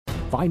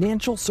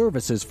Financial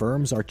services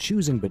firms are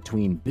choosing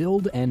between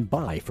build and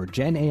buy for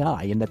Gen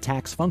AI in the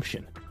tax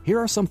function. Here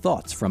are some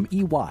thoughts from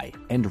EY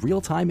and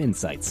Real-Time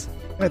Insights.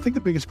 I think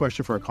the biggest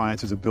question for our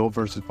clients is a build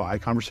versus buy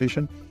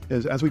conversation.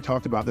 Is, as we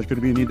talked about, there's going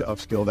to be a need to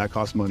upskill. That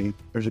costs money.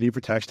 There's a need for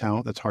tax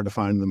talent that's hard to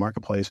find in the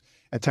marketplace.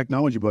 And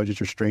technology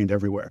budgets are strained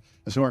everywhere.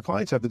 And so our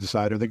clients have to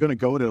decide, are they going to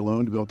go it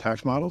alone to build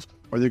tax models,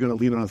 or are they going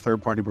to lean on a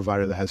third-party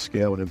provider that has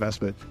scale and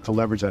investment to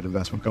leverage that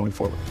investment going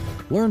forward?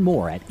 Learn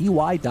more at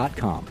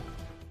EY.com.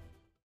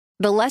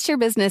 The less your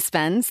business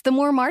spends, the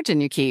more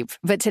margin you keep.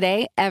 But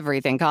today,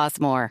 everything costs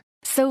more.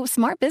 So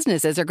smart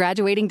businesses are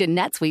graduating to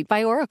NetSuite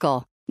by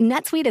Oracle.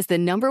 NetSuite is the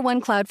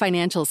 #1 cloud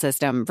financial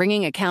system,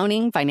 bringing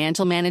accounting,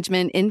 financial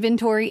management,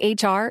 inventory,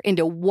 HR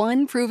into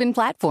one proven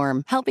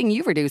platform, helping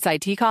you reduce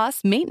IT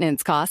costs,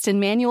 maintenance costs, and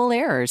manual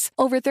errors.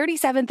 Over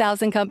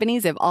 37,000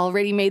 companies have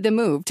already made the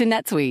move to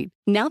NetSuite.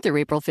 Now through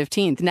April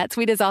 15th,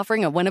 NetSuite is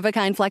offering a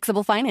one-of-a-kind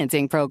flexible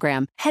financing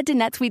program. Head to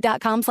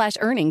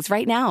netsuite.com/earnings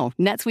right now.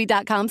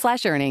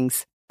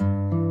 netsuite.com/earnings.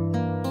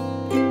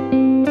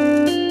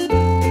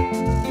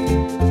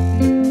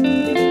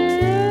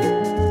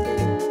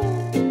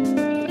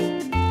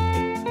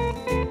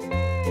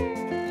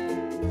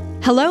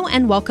 Hello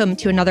and welcome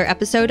to another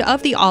episode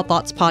of the Odd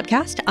Lots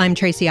podcast. I'm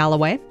Tracy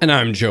Alloway. And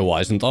I'm Joe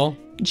Weisenthal.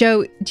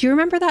 Joe, do you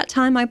remember that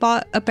time I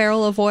bought a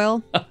barrel of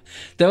oil?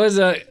 That was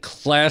a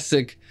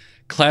classic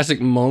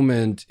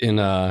moment in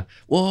that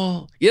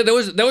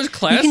was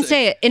classic. You can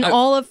say it in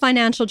all of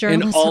financial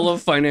journalism. In all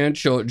of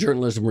financial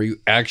journalism where you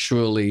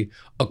actually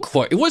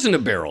acquire. It wasn't a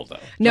barrel though.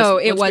 No,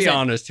 it wasn't. Let's be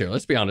honest here.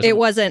 Let's be honest. It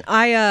wasn't.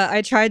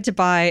 I tried to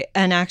buy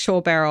an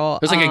actual barrel.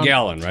 It was like a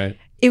gallon, right?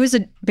 It was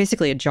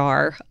basically a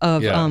jar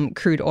of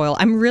crude oil.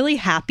 I'm really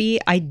happy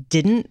I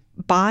didn't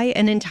buy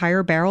an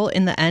entire barrel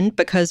in the end,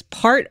 because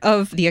part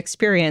of the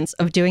experience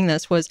of doing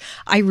this was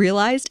I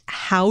realized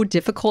how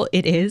difficult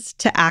it is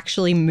to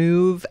actually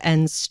move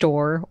and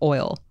store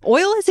oil.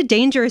 Oil is a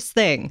dangerous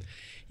thing.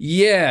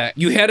 Yeah,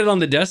 you had it on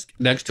the desk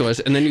next to us,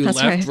 and then you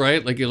left,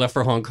 right? Like you left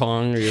for Hong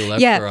Kong, or you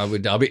left for Abu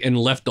Dhabi, and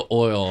left the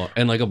oil,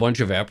 and like a bunch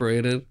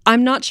evaporated.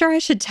 I'm not sure I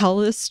should tell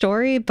this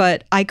story,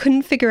 but I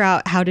couldn't figure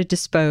out how to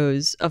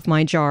dispose of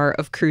my jar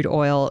of crude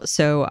oil,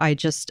 so I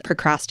just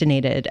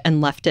procrastinated and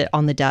left it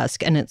on the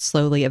desk, and it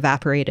slowly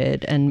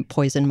evaporated and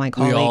poisoned my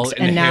colleagues. We all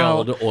and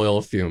inhaled now,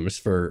 oil fumes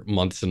for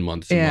months and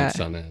months and months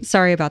on end.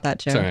 Sorry about that,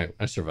 Joe. It's all right,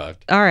 I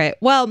survived. All right,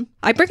 well,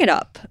 I bring it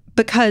up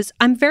because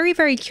I'm very,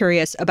 very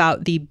curious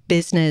about the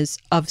business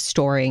of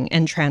storing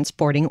and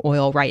transporting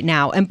oil right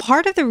now. And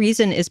part of the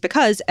reason is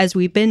because, as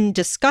we've been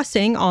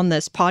discussing on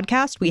this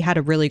podcast, we had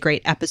a really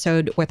great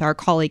episode with our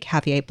colleague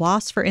Javier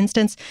Blas, for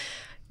instance.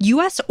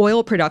 U.S.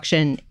 oil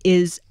production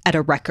is at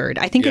a record.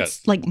 I think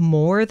it's like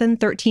more than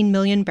 13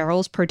 million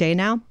barrels per day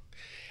now.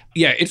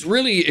 Yeah, it's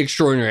really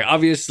extraordinary.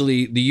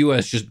 Obviously, the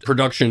U.S. just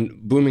production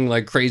booming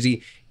like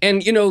crazy.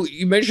 And, you know,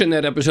 you mentioned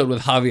that episode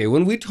with Javier.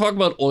 When we talk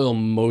about oil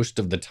most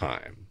of the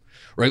time,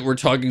 right, we're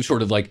talking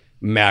sort of like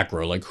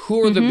macro, like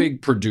who are the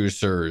big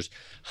producers?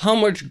 How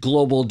much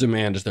global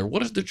demand is there?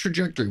 What is the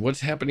trajectory? What's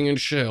happening in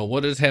shale?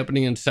 What is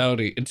happening in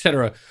Saudi, et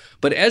cetera?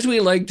 But as we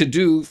like to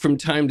do from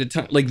time to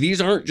time, like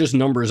these aren't just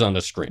numbers on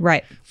a screen.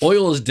 Right.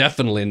 Oil is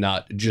definitely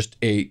not just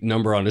a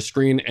number on a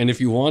screen. And if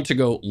you want to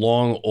go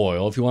long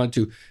oil, if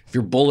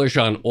you're bullish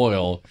on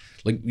oil,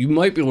 like you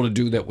might be able to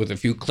do that with a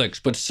few clicks,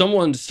 but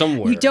someone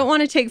somewhere. You don't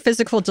want to take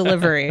physical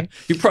delivery.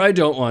 You probably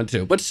don't want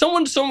to, but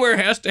someone somewhere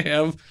has to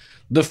have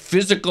the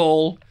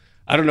physical,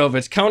 I don't know if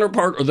it's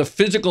counterpart or the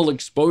physical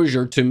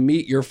exposure to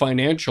meet your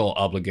financial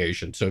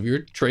obligation. So if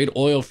you trade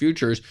oil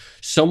futures,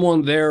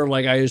 someone there,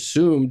 like I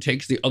assume,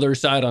 takes the other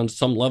side on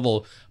some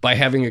level by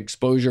having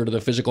exposure to the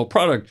physical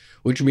product,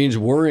 which means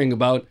worrying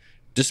about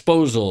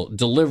disposal,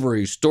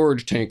 delivery,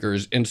 storage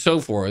tankers, and so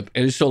forth.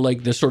 And so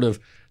like the sort of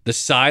the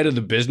side of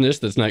the business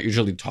that's not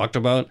usually talked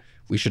about,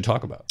 we should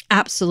talk about.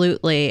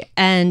 Absolutely.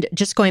 And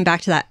just going back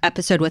to that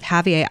episode with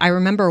Javier, I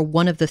remember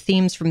one of the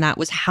themes from that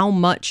was how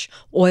much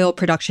oil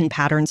production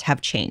patterns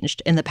have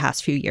changed in the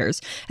past few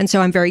years. And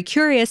so I'm very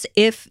curious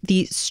if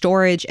the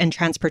storage and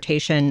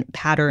transportation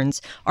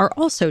patterns are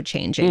also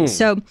changing.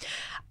 So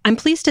I'm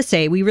pleased to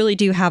say we really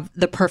do have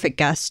the perfect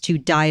guest to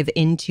dive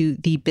into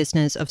the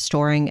business of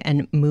storing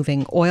and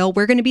moving oil.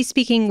 We're going to be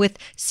speaking with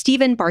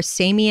Stephen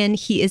Barsamian.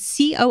 He is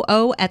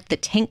COO at the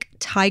Tank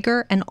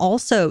Tiger and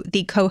also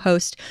the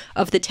co-host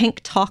of the Tank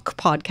Talk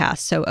podcast,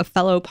 so a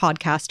fellow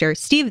podcaster.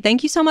 Steve,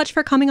 thank you so much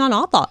for coming on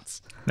Odd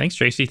Lots. Thanks,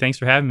 Tracy. Thanks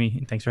for having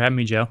me. Thanks for having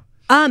me, Joe.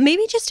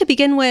 Maybe just to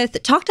begin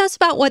with, talk to us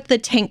about what the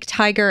Tank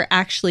Tiger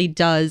actually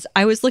does.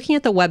 I was looking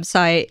at the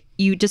website.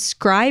 You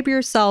describe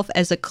yourself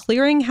as a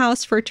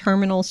clearinghouse for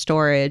terminal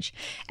storage.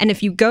 And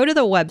if you go to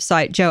the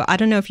website, Joe, I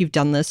don't know if you've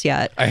done this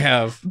yet. I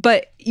have.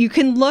 But you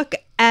can look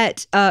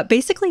at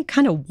basically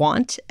kind of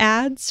want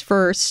ads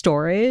for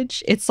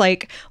storage. It's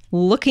like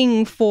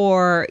looking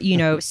for,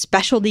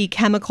 specialty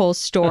chemical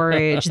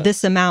storage,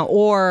 this amount,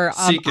 or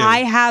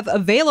I have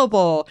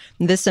available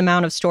this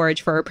amount of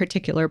storage for a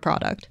particular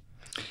product.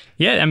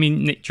 Yeah, I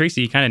mean,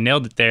 Tracy, you kind of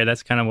nailed it there.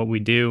 That's kind of what we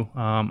do.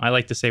 I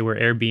like to say we're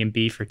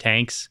Airbnb for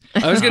tanks.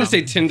 I was going to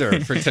say Tinder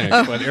for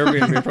tanks, but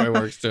Airbnb probably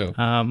works too.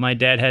 My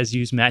dad has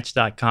used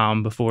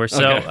Match.com before.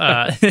 So,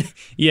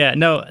 yeah,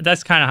 no,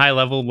 that's kind of high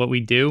level what we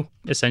do.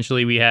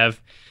 Essentially, we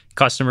have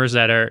customers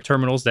that are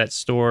terminals that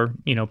store,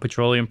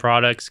 petroleum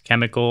products,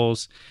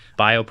 chemicals,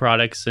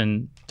 bioproducts,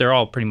 and they're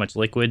all pretty much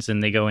liquids,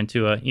 and they go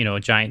into a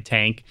giant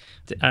tank.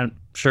 I'm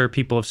sure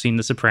people have seen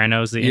The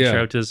Sopranos, the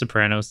intro to The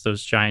Sopranos,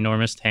 those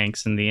ginormous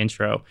tanks in the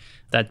intro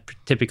that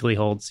typically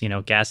holds,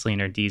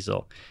 gasoline or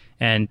diesel.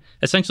 And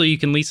essentially you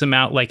can lease them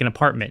out like an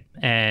apartment,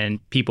 and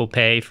people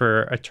pay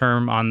for a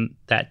term on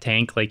that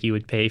tank like you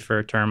would pay for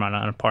a term on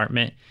an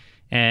apartment.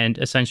 And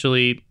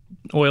essentially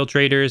oil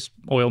traders,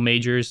 oil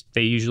majors,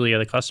 they usually are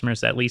the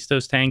customers that lease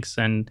those tanks.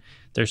 And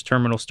there's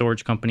terminal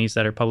storage companies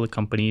that are public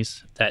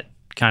companies that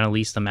kind of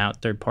lease them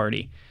out third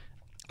party.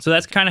 So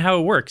that's kind of how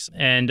it works.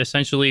 And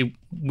essentially,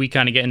 we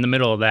kind of get in the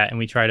middle of that, and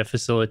we try to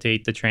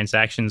facilitate the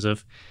transactions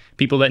of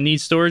people that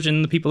need storage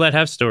and the people that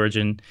have storage.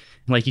 And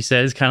like you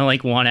said, it's kind of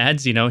like want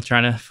ads,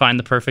 trying to find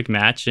the perfect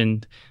match.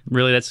 And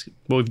really, that's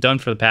what we've done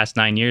for the past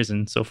 9 years.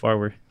 And so far,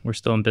 we're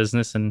still in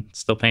business and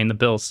still paying the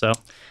bills. So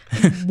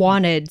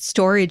wanted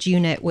storage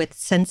unit with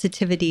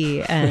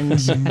sensitivity and,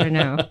 I don't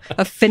know,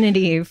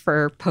 affinity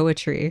for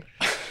poetry.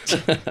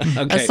 Okay.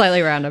 That's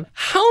slightly random.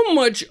 How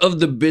much of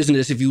the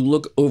business, if you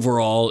look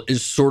overall,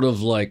 is sort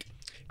of like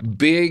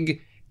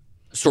big,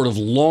 sort of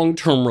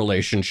long-term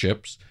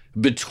relationships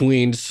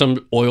between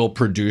some oil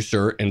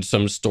producer and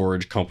some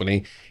storage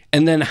company?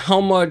 And then how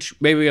much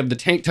maybe of the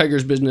Tank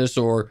Tigers business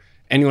or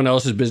anyone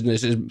else's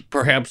business is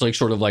perhaps like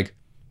sort of like,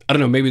 I don't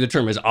know, maybe the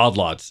term is odd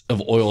lots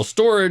of oil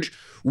storage,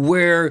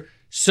 where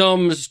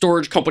some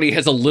storage company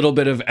has a little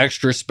bit of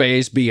extra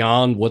space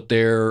beyond what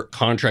their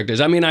contract is.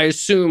 I mean, I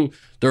assume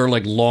there are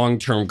like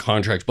long-term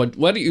contracts, but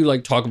why don't you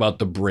like talk about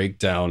the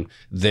breakdown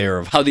there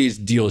of how these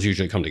deals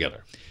usually come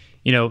together?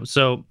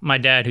 So my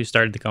dad, who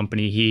started the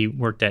company, he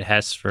worked at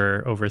Hess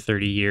for over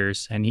 30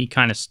 years, and he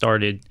kind of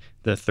started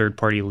the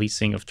third-party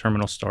leasing of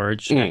terminal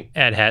storage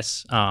at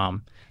Hess.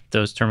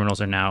 Those terminals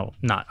are now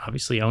not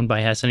obviously owned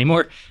by Hess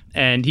anymore.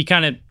 And he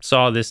kind of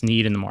saw this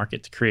need in the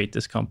market to create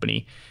this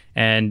company.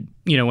 And,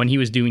 when he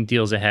was doing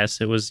deals at Hess,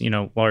 it was,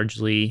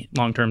 largely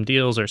long-term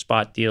deals or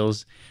spot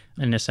deals,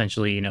 and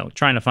essentially,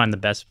 trying to find the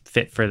best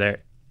fit for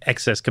their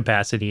excess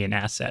capacity and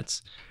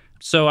assets.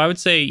 So I would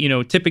say,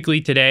 typically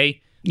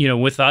today,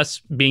 with us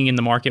being in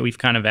the market, we've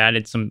kind of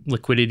added some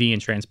liquidity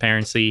and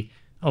transparency.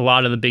 A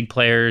lot of the big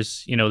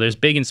players, there's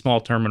big and small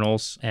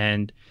terminals,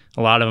 and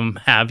a lot of them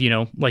have,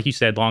 like you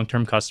said,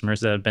 long-term customers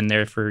that have been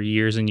there for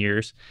years and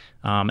years.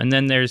 And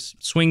then there's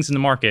swings in the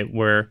market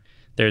where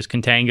there's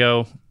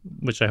contango,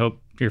 which I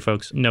hope your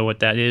folks know what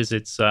that is.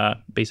 It's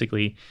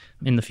basically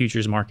in the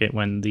futures market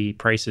when the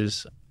price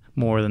is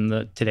more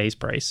than today's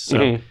price.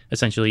 So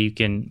essentially you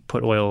can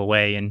put oil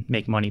away and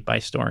make money by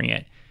storing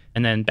it.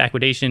 And then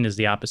backwardation is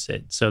the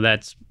opposite. So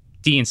that's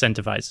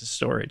de-incentivizes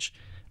storage.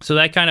 So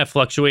that kind of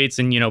fluctuates,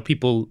 and,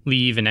 people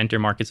leave and enter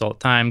markets all the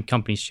time.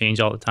 Companies change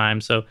all the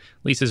time. So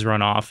leases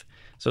run off.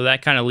 So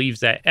that kind of leaves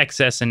that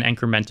excess and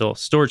incremental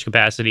storage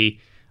capacity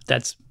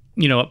that's,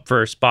 up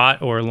for a spot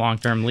or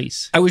long-term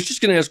lease. I was just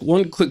going to ask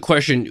one quick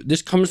question.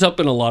 This comes up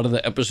in a lot of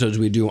the episodes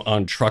we do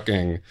on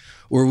trucking,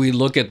 where we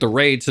look at the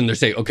rates and they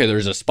say, okay,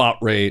 there's a spot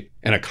rate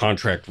and a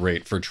contract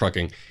rate for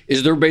trucking.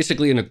 Is there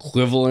basically an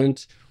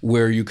equivalent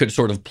where you could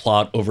sort of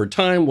plot over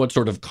time what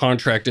sort of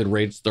contracted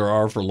rates there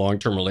are for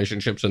long-term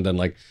relationships, and then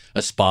like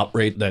a spot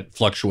rate that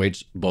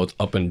fluctuates both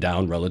up and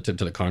down relative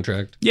to the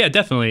contract? Yeah,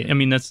 definitely. I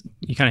mean,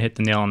 you kind of hit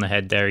the nail on the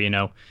head there.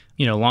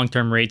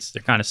 Long-term rates,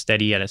 they're kind of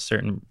steady at a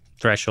certain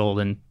threshold,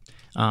 and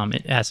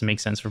it has to make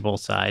sense for both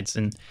sides.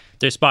 And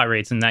there's spot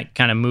rates, and that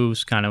kind of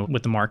moves kind of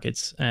with the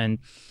markets. And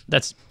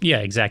that's,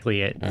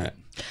 exactly it. All right.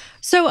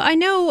 So I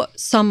know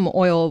some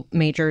oil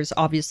majors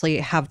obviously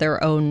have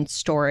their own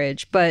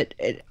storage, but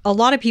a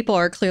lot of people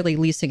are clearly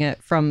leasing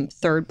it from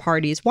third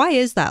parties. Why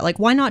is that? Like,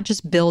 why not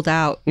just build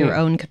out your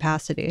own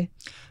capacity?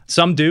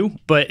 Some do,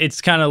 but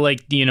it's kind of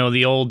like,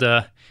 the old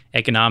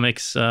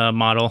economics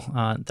model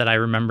that I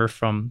remember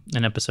from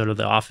an episode of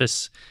The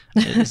Office.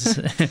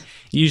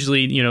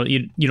 Usually,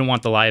 you don't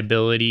want the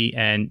liability,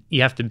 and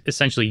you have to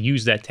essentially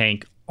use that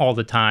tank all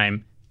the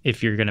time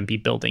if you're going to be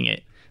building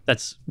it.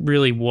 That's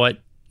really what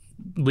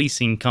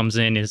leasing comes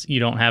in, is you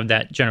don't have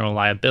that general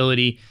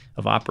liability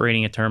of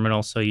operating a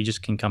terminal, so you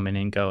just can come in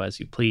and go as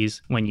you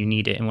please when you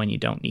need it and when you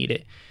don't need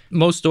it.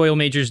 Most oil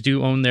majors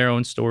do own their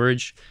own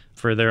storage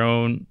for their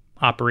own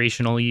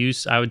operational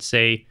use. I would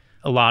say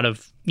a lot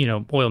of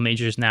oil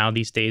majors now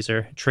these days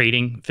are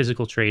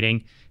physical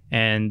trading,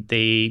 and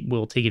they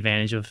will take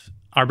advantage of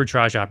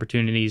arbitrage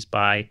opportunities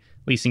by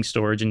leasing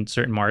storage in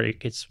certain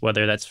markets,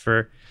 whether that's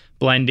for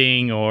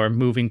blending or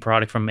moving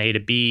product from A to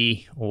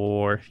B,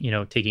 or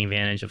taking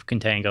advantage of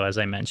contango, as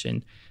I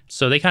mentioned.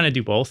 So they kind of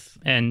do both.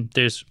 And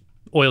there's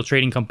oil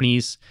trading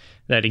companies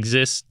that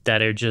exist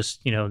that are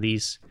just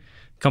these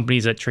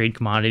companies that trade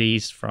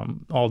commodities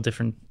from all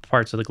different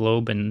parts of the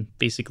globe, and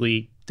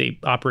basically they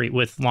operate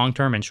with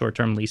long-term and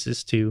short-term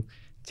leases to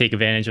take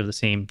advantage of the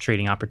same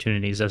trading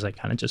opportunities as I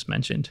kind of just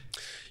mentioned.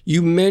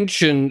 You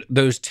mentioned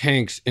those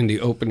tanks in the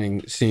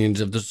opening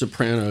scenes of The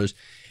Sopranos.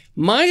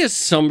 My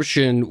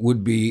assumption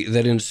would be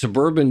that in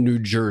suburban New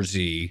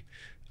Jersey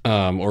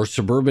or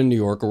suburban New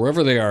York or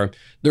wherever they are,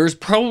 there's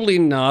probably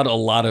not a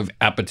lot of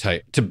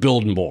appetite to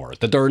build more.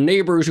 That there are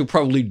neighbors who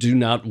probably do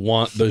not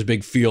want those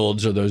big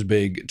fields or those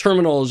big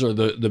terminals or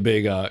the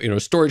big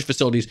storage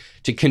facilities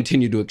to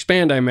continue to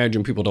expand. I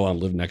imagine people don't want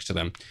to live next to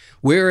them.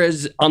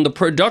 Whereas on the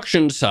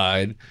production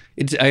side,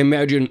 I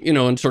imagine,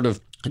 in sort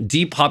of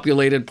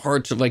depopulated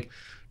parts of like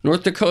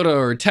North Dakota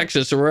or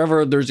Texas or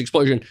wherever there's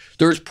explosion,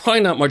 there's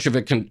probably not much of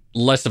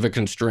less of a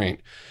constraint.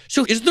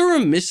 So is there a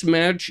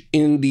mismatch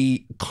in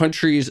the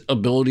country's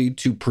ability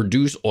to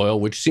produce oil,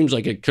 which seems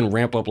like it can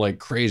ramp up like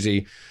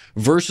crazy,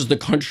 versus the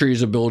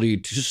country's ability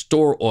to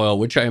store oil,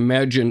 which I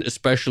imagine,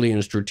 especially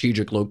in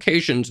strategic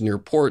locations near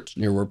ports,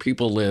 near where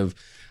people live,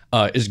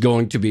 is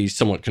going to be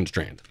somewhat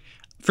constrained?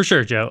 For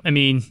sure, Joe. I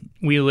mean,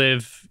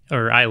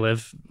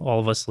 all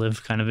of us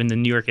live kind of in the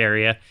New York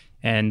area.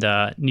 And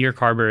New York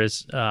Harbor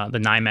is the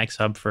NYMEX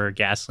hub for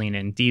gasoline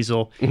and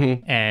diesel.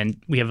 Mm-hmm. And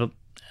we have I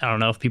don't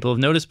know if people have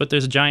noticed, but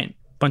there's a giant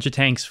bunch of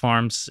tanks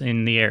farms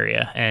in the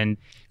area. And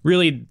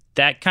really,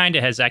 that kind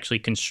of has actually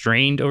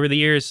constrained over the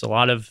years. A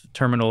lot of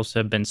terminals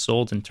have been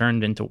sold and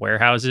turned into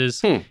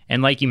warehouses.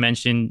 And like you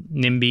mentioned,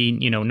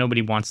 NIMBY,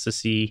 nobody wants to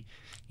see,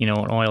 an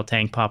oil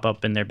tank pop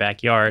up in their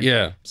backyard.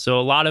 Yeah. So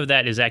a lot of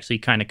that is actually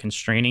kind of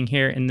constraining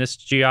here in this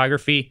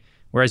geography.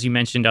 Whereas you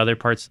mentioned other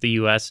parts of the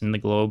U.S. and the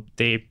globe,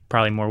 they're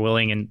probably more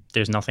willing and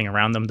there's nothing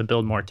around them to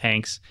build more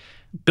tanks.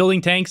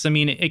 Building tanks, I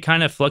mean, it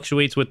kind of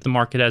fluctuates with the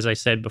market, as I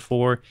said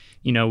before.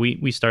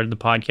 We started the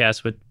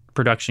podcast with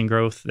production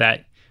growth.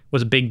 That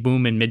was a big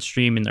boom in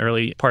midstream in the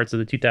early parts of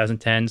the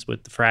 2010s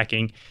with the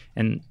fracking,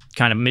 and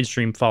kind of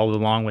midstream followed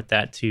along with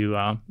that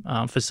to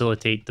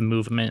facilitate the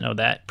movement of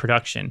that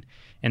production.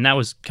 And that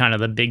was kind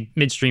of the big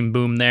midstream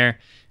boom there.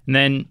 And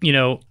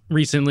then,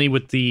 recently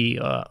with the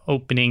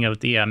opening of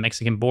the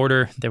Mexican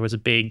border, there was a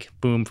big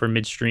boom for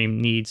midstream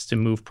needs to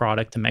move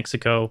product to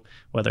Mexico,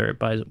 whether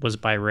it was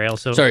by rail.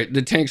 So sorry,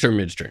 the tanks are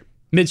midstream.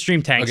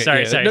 Midstream tanks.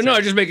 Okay, sorry. No,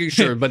 I'm just making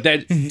sure. But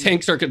that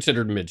tanks are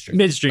considered midstream.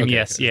 Midstream, okay,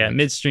 yes. Okay, yeah, okay.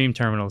 Midstream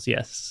terminals,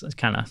 yes. It's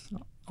kind of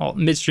all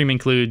midstream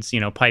includes,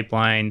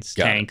 pipelines,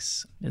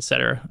 tanks, et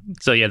cetera.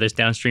 So yeah, there's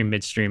downstream,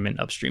 midstream, and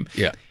upstream.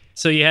 Yeah.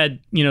 So you had,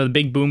 the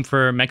big boom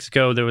for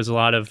Mexico. There was a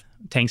lot of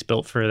tanks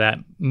built for that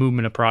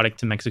movement of product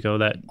to Mexico,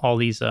 that all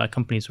these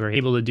companies were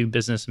able to do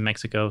business in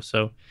Mexico.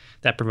 So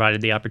that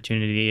provided the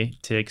opportunity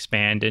to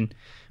expand and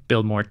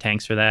build more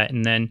tanks for that.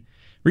 And then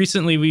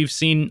recently we've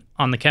seen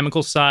on the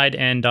chemical side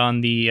and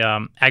on the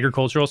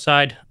agricultural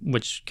side,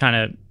 which kind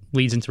of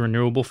leads into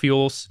renewable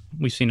fuels,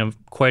 we've seen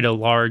quite a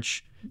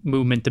large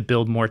movement to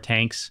build more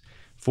tanks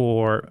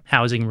for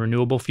housing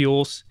renewable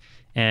fuels.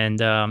 And,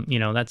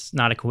 that's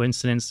not a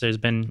coincidence. There's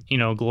been,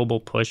 a global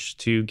push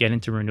to get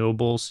into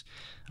renewables.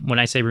 When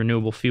I say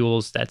renewable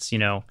fuels, that's,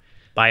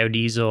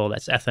 biodiesel,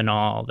 that's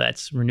ethanol,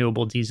 that's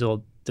renewable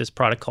diesel, this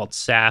product called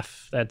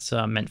SAF that's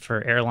meant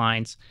for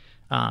airlines.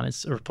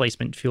 It's a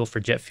replacement fuel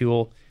for jet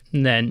fuel.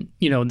 And then,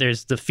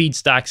 there's the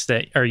feedstocks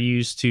that are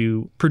used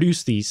to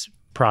produce these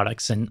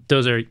products. And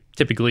those are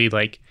typically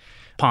like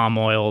palm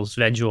oils,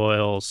 veg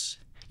oils,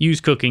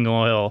 used cooking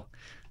oil.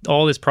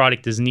 All this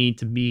product is need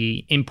to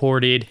be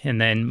imported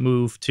and then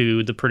moved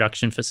to the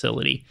production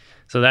facility.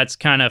 So that's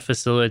kind of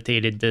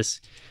facilitated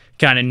this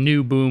kind of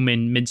new boom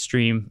in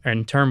midstream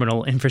and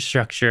terminal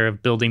infrastructure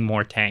of building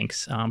more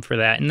tanks for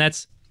that. And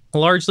that's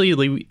largely,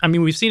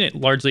 we've seen it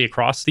largely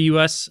across the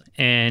U.S.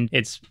 and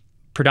it's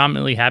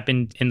predominantly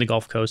happened in the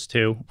Gulf Coast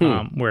too,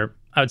 where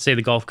I would say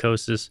the Gulf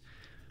Coast is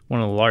one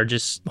of the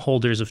largest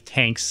holders of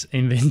tanks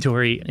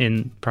inventory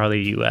in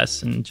probably the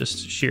U.S. and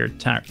just sheer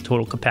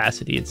total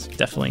capacity. It's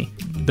definitely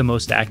the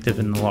most active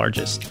and the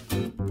largest.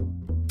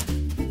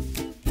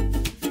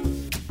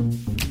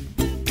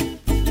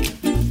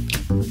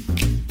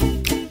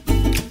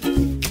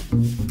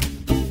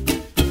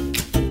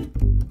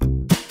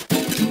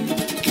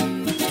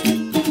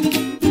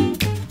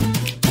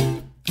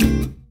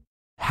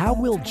 How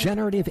will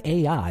generative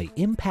AI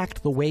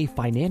impact the way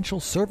financial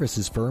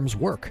services firms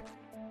work?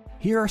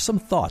 Here are some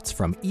thoughts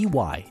from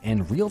EY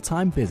and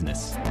Real-Time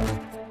Business.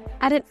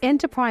 At an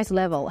enterprise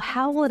level,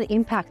 how will it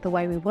impact the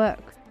way we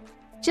work?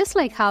 Just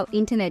like how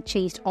internet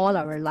changed all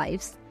our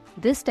lives,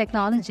 this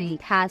technology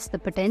has the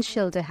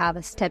potential to have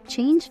a step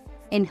change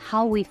in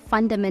how we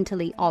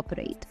fundamentally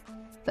operate.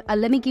 But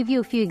let me give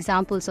you a few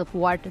examples of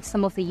what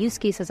some of the use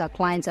cases our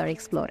clients are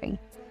exploring.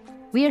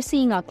 We are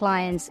seeing our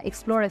clients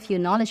explore a few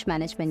knowledge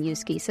management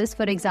use cases.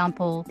 For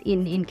example,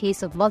 in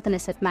case of wealth and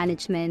asset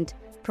management,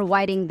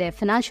 providing their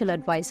financial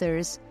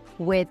advisors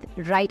with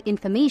right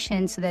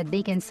information so that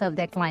they can serve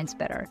their clients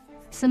better.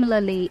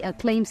 Similarly, a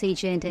claims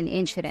agent in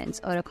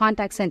insurance or a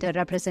contact center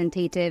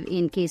representative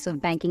in case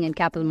of banking and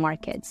capital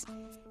markets.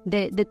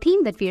 The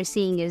theme that we are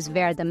seeing is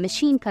where the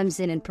machine comes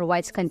in and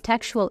provides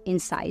contextual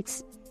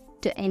insights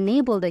to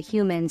enable the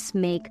humans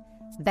make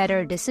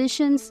better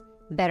decisions,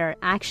 better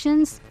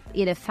actions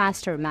in a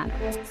faster manner.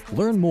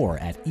 Learn more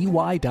at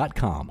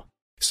EY.com.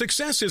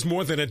 Success is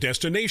more than a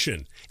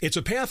destination. It's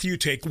a path you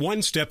take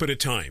one step at a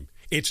time.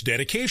 It's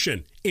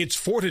dedication, it's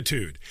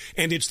fortitude,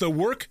 and it's the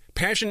work,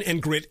 passion,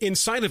 and grit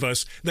inside of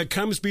us that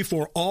comes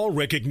before all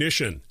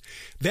recognition.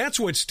 That's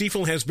what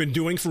Stifel has been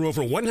doing for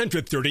over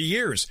 130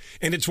 years,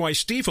 and it's why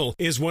Stifel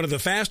is one of the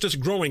fastest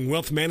growing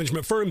wealth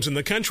management firms in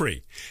the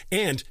country.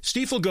 And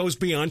Stifel goes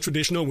beyond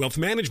traditional wealth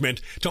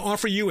management to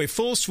offer you a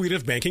full suite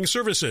of banking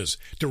services,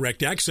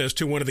 direct access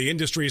to one of the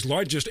industry's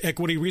largest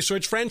equity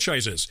research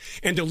franchises,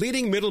 and a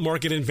leading middle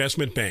market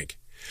investment bank.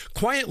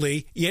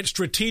 Quietly, yet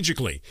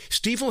strategically,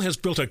 Stifel has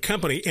built a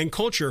company and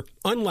culture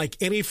unlike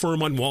any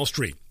firm on Wall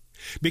Street.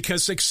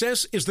 Because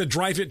success is the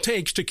drive it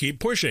takes to keep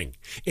pushing.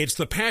 It's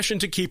the passion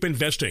to keep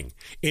investing.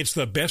 It's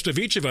the best of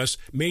each of us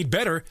made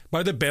better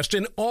by the best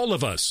in all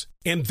of us.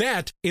 And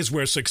that is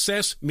where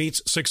success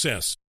meets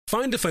success.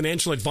 Find a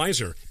financial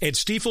advisor at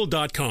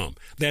Stifel.com.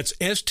 That's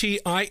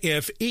Stifel.com.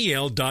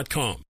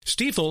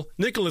 Stifel,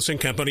 Nicholas &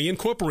 Company,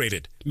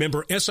 Incorporated.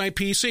 Member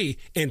SIPC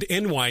and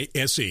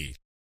NYSE.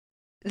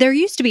 There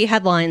used to be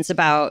headlines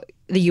about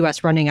the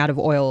U.S. running out of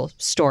oil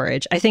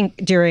storage. I think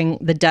during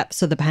the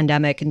depths of the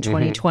pandemic in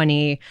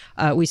 2020,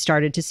 we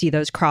started to see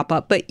those crop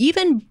up. But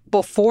even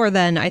before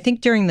then, I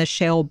think during the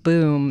shale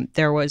boom,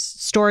 there was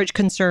storage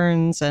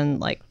concerns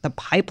and like the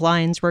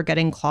pipelines were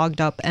getting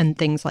clogged up and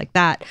things like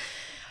that.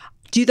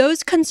 Do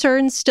those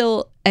concerns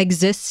still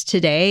exist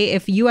today?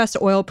 If U.S.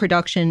 oil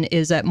production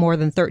is at more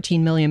than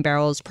 13 million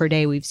barrels per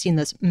day, we've seen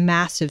this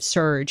massive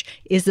surge.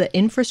 Is the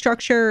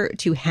infrastructure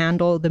to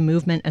handle the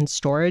movement and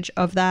storage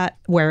of that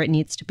where it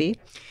needs to be?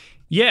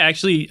 Yeah,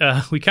 actually,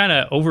 we kind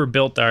of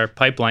overbuilt our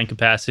pipeline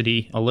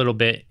capacity a little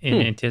bit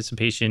in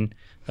anticipation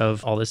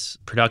of all this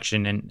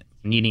production and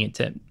needing it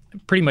to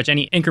pretty much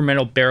any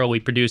incremental barrel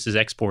we produce is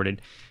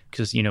exported.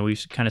 Because, you know,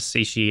 we've kind of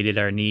satiated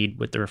our need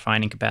with the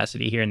refining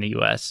capacity here in the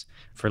U.S.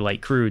 for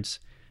light crudes.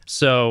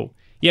 So,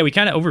 yeah, we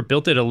kind of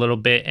overbuilt it a little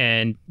bit,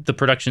 and the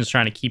production is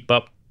trying to keep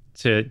up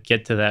to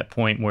get to that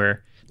point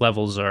where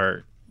levels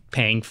are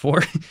paying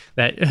for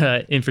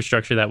that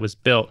infrastructure that was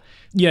built.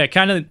 Yeah,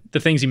 kind of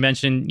the things you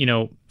mentioned, you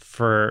know,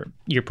 for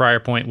your prior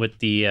point with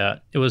the,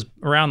 it was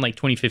around like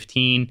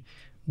 2015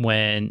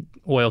 when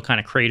oil kind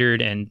of cratered,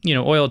 and, you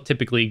know, oil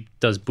typically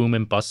does boom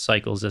and bust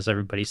cycles, as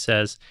everybody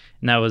says.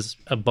 And that was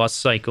a bust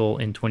cycle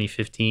in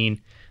 2015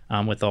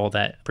 with all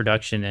that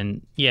production.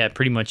 And yeah,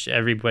 pretty much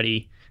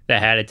everybody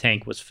that had a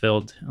tank was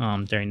filled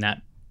during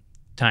that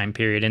time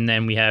period. And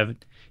then we have,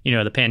 you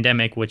know, the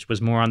pandemic, which was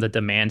more on the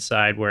demand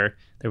side where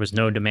there was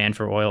no demand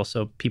for oil.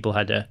 So people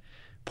had to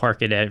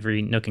park at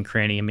every nook and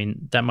cranny. I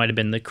mean, that might have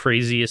been the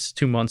craziest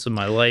 2 months of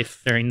my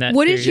life during that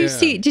What period. did you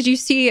see? Did you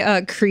see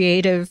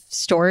creative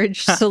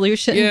storage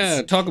solutions?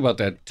 Yeah, talk about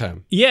that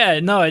time.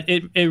 Yeah, no,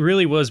 it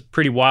really was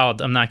pretty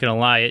wild. I'm not going to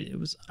lie. It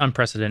was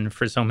unprecedented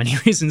for so many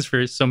reasons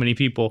for so many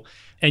people.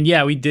 And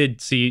yeah, we did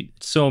see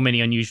so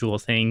many unusual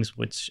things,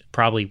 which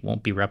probably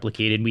won't be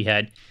replicated. We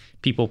had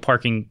people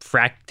parking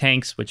frac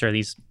tanks, which are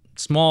these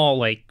small,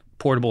 like,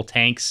 portable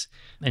tanks,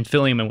 and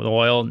filling them with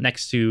oil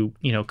next to,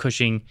 you know,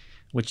 Cushing,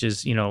 which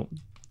is, you know,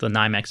 the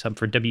NYMEX hub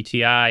for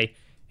WTI.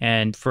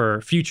 And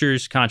for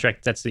futures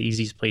contract, that's the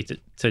easiest place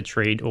to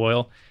trade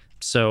oil.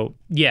 So,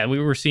 yeah, we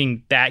were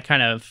seeing that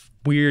kind of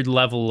weird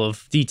level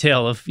of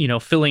detail of, you know,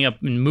 filling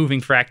up and moving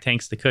frac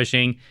tanks to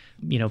Cushing,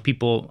 you know,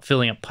 people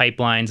filling up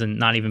pipelines and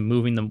not even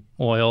moving the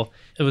oil.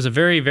 It was a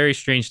very, very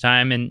strange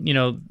time. And, you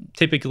know,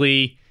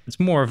 typically it's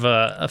more of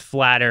a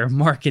flatter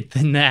market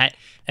than that.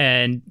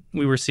 And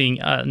we were seeing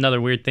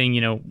another weird thing,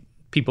 you know,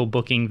 people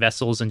booking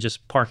vessels and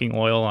just parking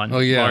oil on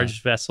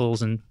large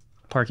vessels and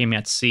parking them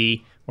at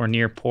sea or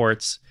near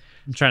ports.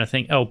 I'm trying to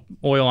think. Oh,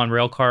 oil on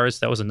rail cars.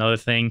 That was another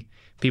thing.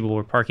 People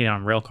were parking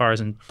on rail cars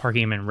and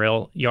parking them in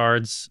rail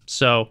yards.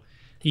 So,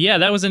 yeah,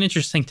 that was an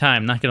interesting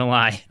time, not going to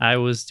lie. I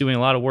was doing a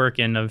lot of work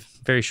in a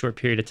very short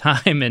period of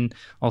time, and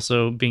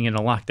also being in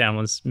a lockdown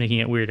was making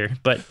it weirder.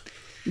 But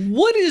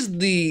what is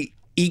the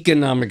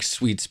economic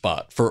sweet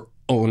spot for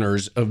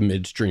owners of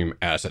midstream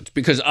assets?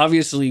 Because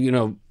obviously, you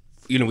know,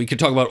 we could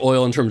talk about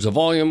oil in terms of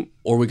volume,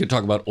 or we could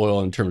talk about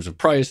oil in terms of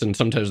price, and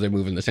sometimes they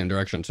move in the same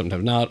direction,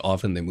 sometimes not.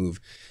 Often they move,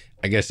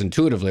 I guess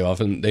intuitively,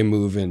 often they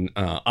move in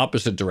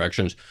opposite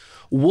directions.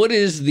 What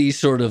is the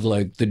sort of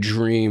like the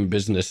dream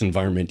business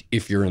environment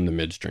if you're in the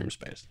midstream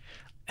space?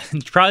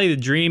 Probably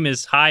the dream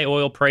is high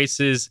oil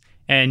prices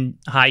and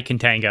high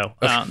contango.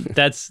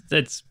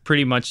 That's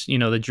pretty much, you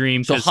know, the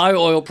dream. So high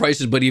oil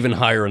prices, but even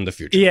higher in the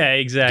future. Yeah,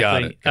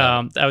 exactly.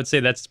 Got it. I would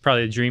say that's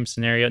probably the dream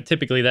scenario.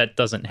 Typically that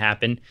doesn't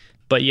happen.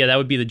 But yeah, that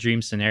would be the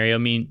dream scenario. I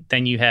mean,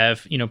 then you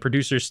have, you know,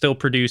 producers still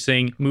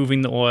producing,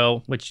 moving the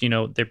oil, which, you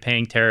know, they're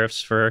paying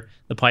tariffs for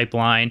the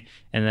pipeline.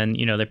 And then,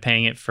 you know, they're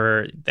paying it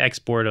for the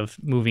export of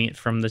moving it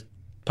from the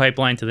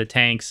pipeline to the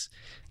tanks,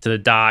 to the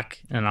dock,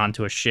 and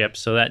onto a ship.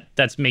 So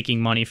that's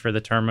making money for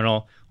the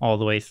terminal all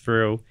the way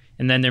through.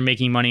 And then they're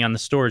making money on the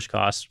storage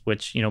costs,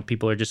 which, you know,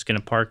 people are just going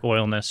to park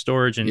oil in the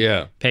storage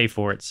and pay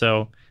for it.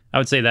 So I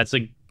would say that's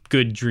a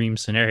good dream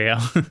scenario.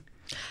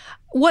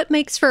 What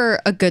makes for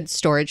a good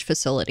storage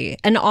facility?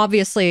 And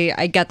obviously,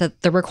 I get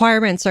that the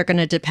requirements are going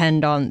to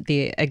depend on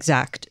the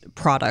exact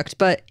product,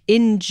 but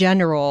in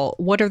general,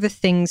 what are the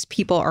things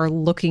people are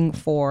looking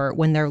for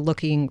when they're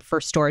looking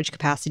for storage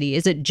capacity?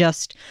 Is it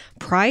just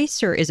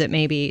price, or is it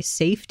maybe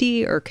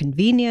safety or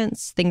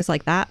convenience, things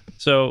like that?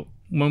 So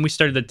when we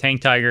started the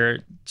Tank Tiger,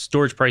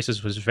 storage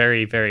prices was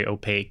very, very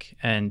opaque.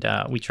 And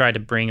we tried to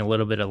bring a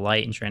little bit of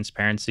light and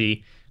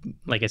transparency.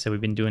 Like I said,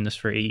 we've been doing this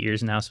for 8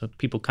 years now, so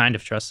people kind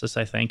of trust us,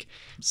 I think.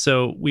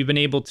 So we've been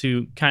able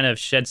to kind of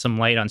shed some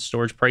light on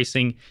storage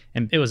pricing.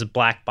 And it was a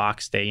black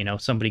box day. You know,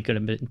 somebody could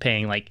have been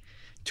paying like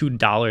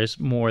 $2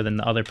 more than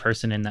the other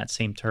person in that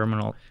same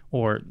terminal,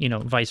 or, you know,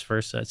 vice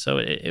versa.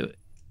 So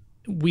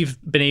we've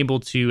been able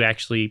to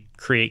actually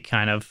create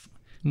kind of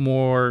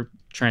more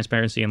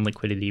transparency and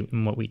liquidity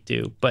in what we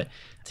do. But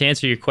to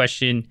answer your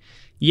question,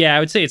 yeah, I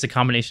would say it's a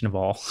combination of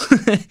all.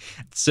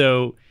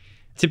 So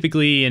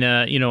typically in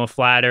a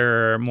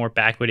flatter or more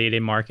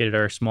backwardated market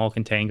or small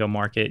contango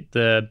market,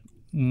 the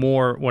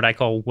more what I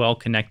call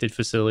well-connected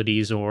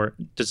facilities or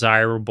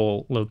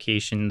desirable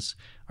locations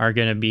are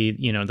going to be,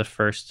 you know, the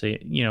first to,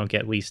 you know,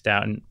 get leased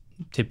out. And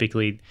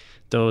typically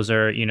those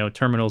are, you know,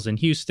 terminals in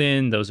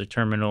Houston, those are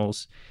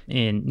terminals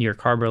in New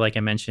York Harbor, like I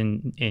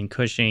mentioned, in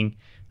Cushing,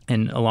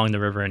 and along the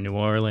river in New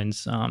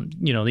Orleans.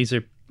 You know, these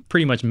are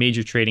pretty much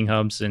major trading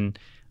hubs and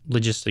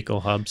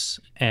logistical hubs.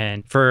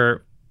 And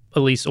for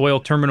at least oil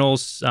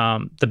terminals,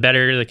 the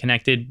better the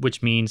connected,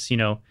 which means, you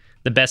know,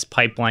 the best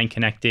pipeline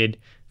connected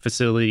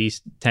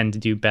facilities tend to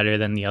do better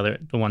than the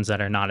ones that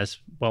are not as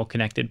well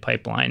connected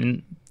pipeline.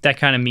 And that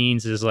kind of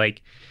means is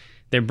like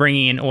they're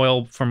bringing in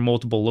oil from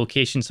multiple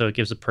locations, so it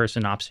gives a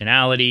person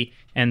optionality,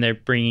 and they're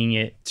bringing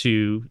it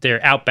to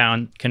their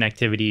outbound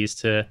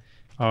connectivities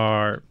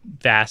are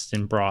vast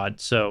and broad.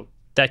 So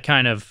that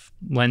kind of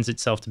lends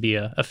itself to be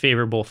a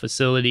favorable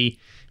facility.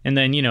 And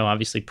then, you know,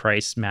 obviously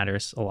price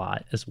matters a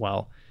lot as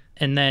well.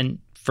 And then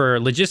for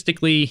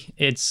logistically,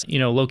 it's, you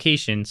know,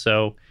 location.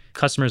 So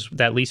customers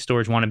that lease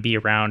storage want to be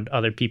around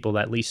other people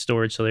that lease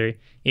storage, so they're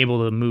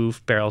able to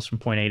move barrels from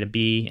point A to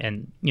B,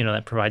 and, you know,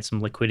 that provides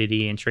some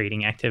liquidity and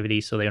trading activity,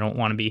 so they don't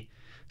want to be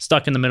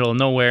stuck in the middle of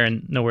nowhere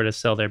and nowhere to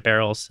sell their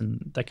barrels.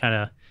 And that kind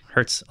of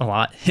hurts a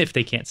lot if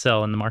they can't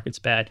sell and the market's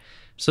bad.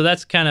 So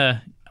that's kind of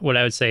what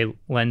I would say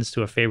lends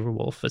to a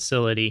favorable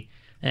facility.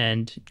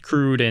 And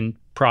crude and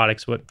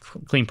products, what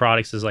clean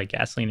products is like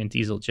gasoline and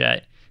diesel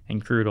jet,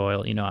 and crude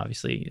oil, you know,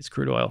 obviously it's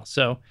crude oil.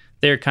 So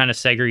they're kind of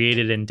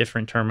segregated in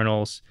different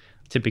terminals.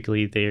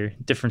 Typically, they're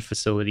different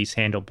facilities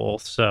handle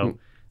both. So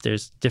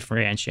there's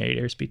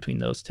differentiators between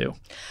those two.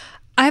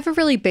 I have a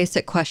really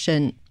basic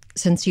question,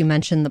 since you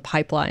mentioned the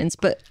pipelines,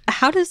 but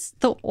how does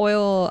the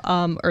oil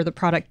or the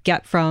product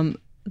get from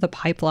the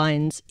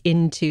pipelines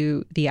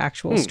into the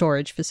actual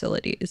storage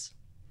facilities?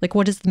 Like,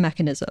 what is the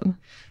mechanism?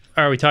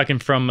 Are we talking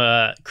from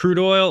a crude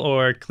oil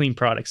or clean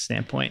products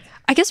standpoint?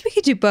 I guess we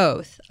could do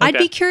both. Okay. I'd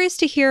be curious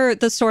to hear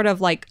the sort of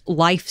like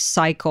life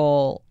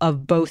cycle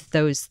of both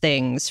those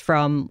things,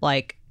 from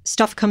like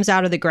stuff comes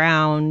out of the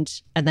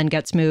ground and then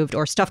gets moved,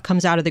 or stuff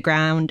comes out of the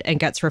ground and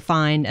gets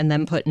refined and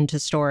then put into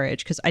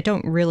storage, because I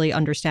don't really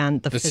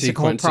understand the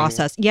physical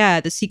process. Yeah,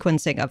 the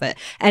sequencing of it.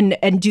 And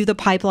do the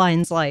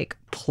pipelines like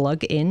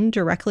plug in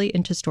directly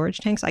into storage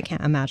tanks? I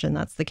can't imagine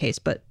that's the case,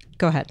 but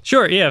go ahead.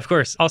 Sure, yeah, of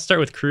course. I'll start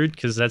with crude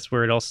because that's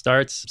where it all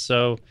starts.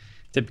 So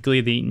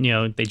typically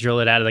they drill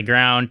it out of the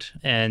ground,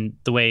 and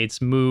the way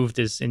it's moved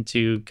is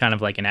into kind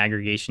of like an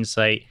aggregation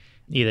site.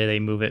 Either they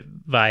move it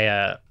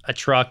via a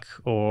truck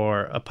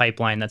or a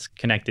pipeline that's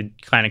connected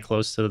kind of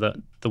close to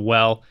the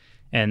well,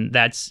 and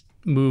that's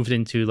moved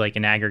into like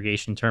an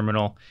aggregation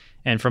terminal.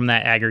 And from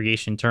that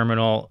aggregation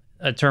terminal,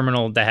 a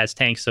terminal that has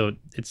tanks, so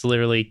it's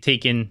literally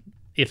taken,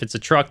 if it's a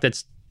truck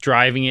that's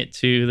driving it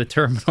to the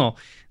terminal,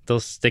 they'll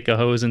stick a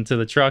hose into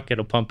the truck,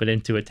 it'll pump it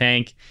into a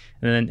tank,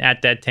 and then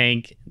at that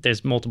tank,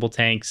 there's multiple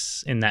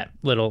tanks in that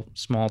little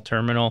small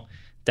terminal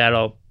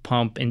that'll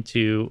pump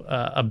into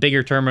a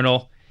bigger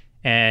terminal.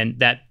 And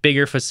that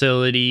bigger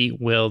facility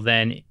will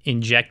then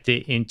inject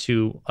it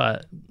into a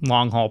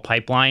long-haul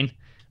pipeline.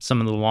 Some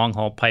of the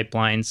long-haul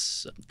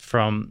pipelines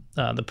from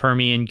the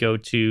Permian go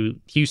to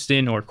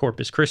Houston or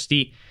Corpus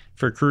Christi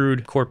for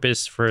crude,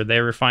 Corpus for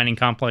their refining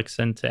complex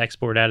and to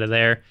export out of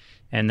there,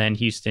 and then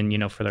Houston, you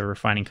know, for their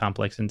refining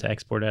complex and to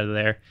export out of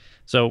there.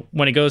 So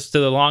when it goes to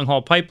the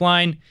long-haul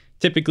pipeline,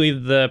 typically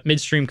the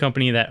midstream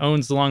company that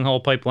owns the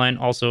long-haul pipeline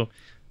also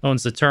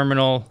owns the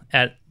terminal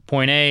at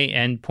point A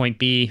and point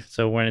B,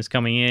 so when it's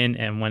coming in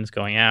and when it's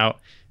going out.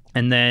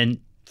 And then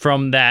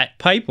from that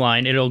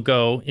pipeline, it'll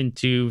go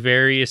into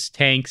various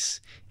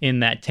tanks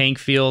in that tank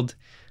field,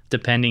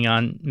 depending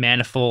on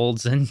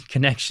manifolds and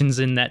connections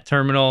in that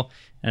terminal.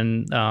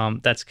 And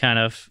that's kind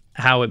of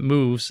how it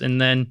moves.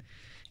 And then,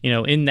 you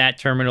know, in that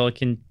terminal,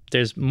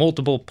 there's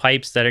multiple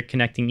pipes that are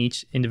connecting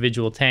each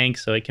individual tank,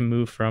 so it can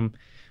move from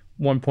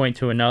one point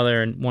to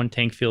another and one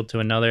tank field to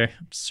another.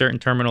 Certain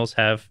terminals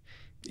have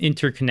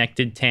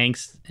interconnected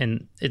tanks,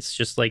 and it's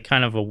just like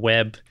kind of a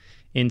web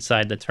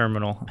inside the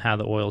terminal, how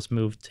the oil's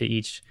moved to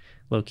each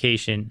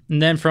location.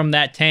 And then from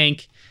that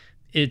tank,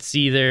 it's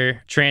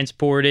either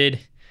transported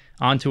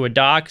onto a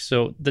dock.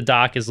 So the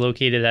dock is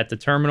located at the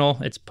terminal.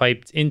 It's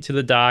piped into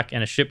the dock,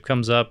 and a ship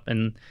comes up,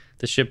 and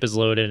the ship is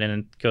loaded and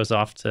it goes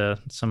off to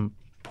some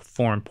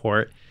foreign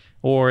port.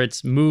 Or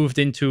it's moved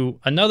into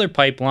another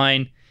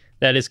pipeline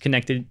that is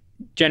connected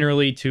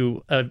generally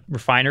to a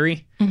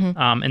refinery.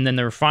 And then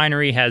the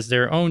refinery has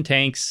their own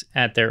tanks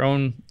at their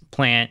own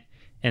plant,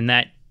 and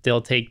that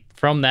they'll take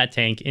from that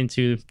tank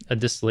into a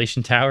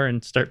distillation tower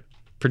and start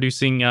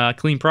producing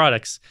clean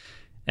products.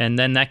 And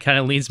then that kind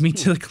of leads me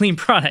to the clean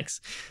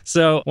products.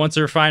 So once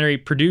a refinery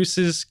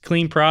produces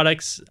clean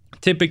products,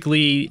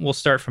 typically we'll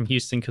start from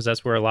Houston because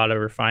that's where a lot of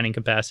refining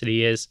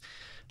capacity is.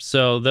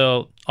 So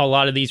though a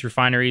lot of these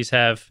refineries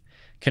have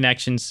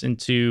connections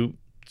into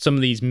some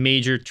of these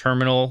major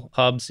terminal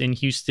hubs in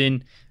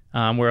Houston,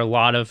 where a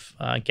lot of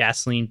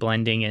gasoline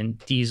blending and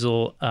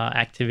diesel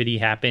activity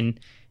happen,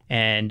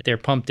 and they're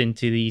pumped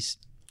into these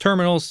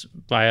terminals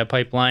via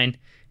pipeline,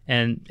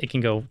 and it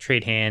can go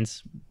trade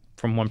hands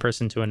from one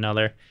person to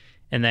another.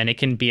 And then it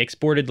can be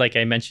exported, like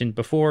I mentioned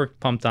before,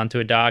 pumped onto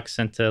a dock,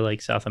 sent to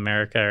like South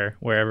America or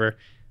wherever.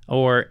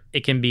 Or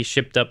it can be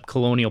shipped up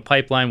Colonial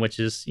Pipeline, which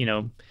is,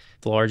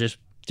 the largest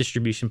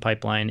distribution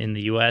pipeline in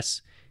the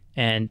U.S.,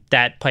 and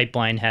that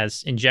pipeline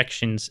has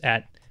injections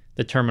at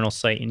the terminal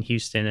site in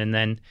Houston. And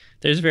then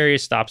there's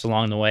various stops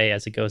along the way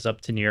as it goes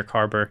up to New York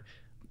Harbor.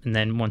 And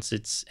then once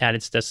it's at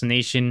its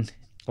destination,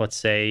 let's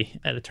say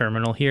at a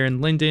terminal here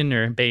in Linden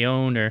or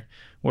Bayonne or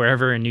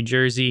wherever in New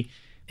Jersey,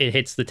 it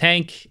hits the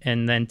tank,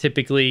 and then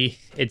typically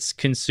it's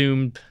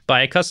consumed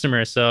by a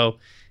customer. So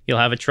you'll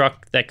have a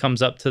truck that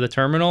comes up to the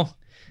terminal.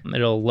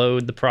 It'll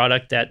load the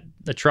product at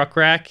the truck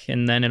rack,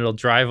 and then it'll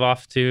drive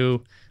off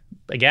to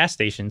a gas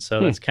station.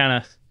 So that's kind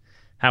of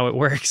how it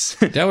works.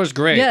 That was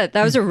great. Yeah,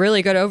 that was a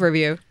really good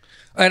overview.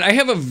 And I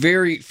have a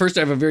very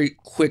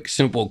quick,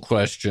 simple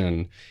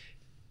question.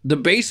 The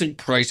basic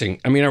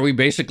pricing, are we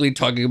basically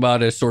talking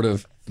about a sort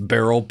of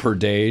barrel per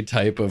day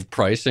type of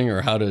pricing,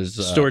 or how does...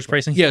 storage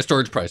pricing? Yeah,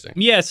 storage pricing.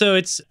 Yeah, so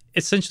it's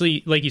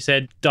essentially, like you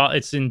said,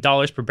 it's in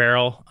dollars per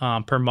barrel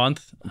per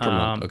month. Per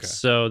month, okay.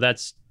 So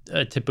that's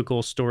a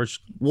typical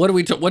storage.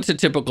 What's a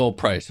typical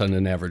price on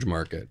an average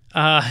market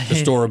to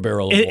store a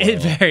barrel of oil?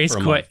 It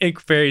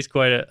varies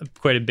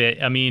quite a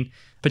bit.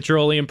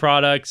 Petroleum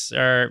products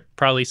are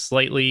probably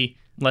slightly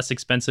less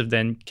expensive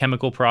than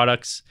chemical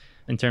products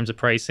in terms of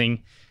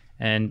pricing.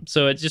 And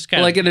so it just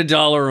kind of... Like at a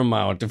dollar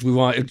amount,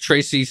 if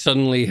Tracy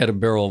suddenly had a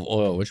barrel of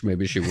oil, which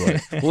maybe she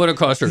would, what would it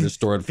cost her to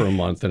store it for a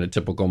month in a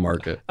typical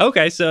market?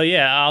 Okay, so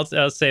yeah,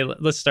 I'll say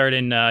let's start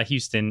in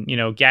Houston.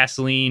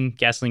 Gasoline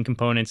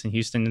components in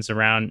Houston is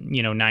around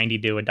 90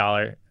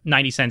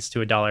 cents to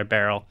 $1 a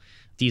barrel.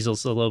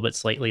 Diesel's a little bit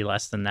slightly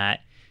less than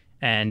that.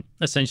 And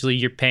essentially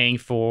you're paying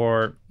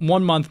for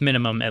 1 month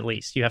minimum at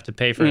least. You have to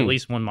pay for at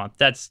least 1 month.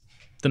 That's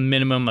the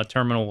minimum a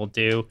terminal will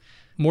do.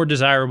 More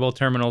desirable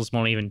terminals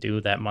won't even do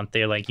that month.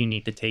 They're like, you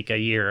need to take a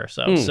year or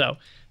so.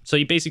 So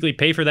you basically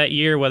pay for that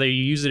year, whether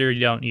you use it or you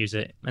don't use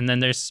it. And then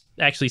there's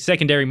actually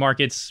secondary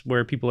markets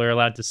where people are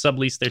allowed to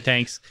sublease their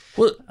tanks,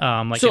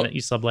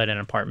 you sublet an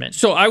apartment.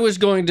 So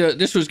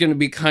this was going to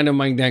be kind of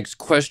my next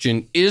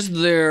question. Is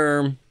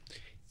there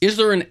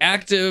an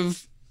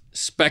active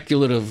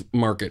speculative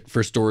market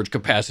for storage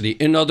capacity?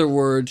 In other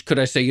words, could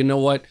I say, you know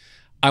what?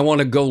 I want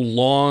to go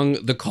long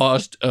the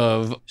cost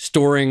of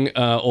storing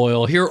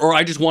oil here, or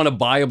I just want to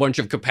buy a bunch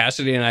of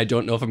capacity and I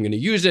don't know if I'm going to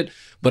use it,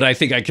 but I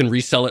think I can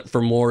resell it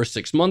for more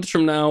 6 months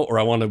from now, or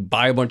I want to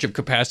buy a bunch of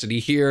capacity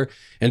here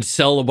and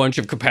sell a bunch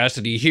of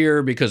capacity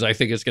here because I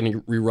think it's going to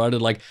get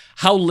rerouted. Like,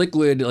 how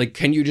liquid,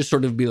 can you just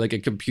sort of be like a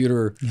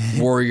computer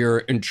warrior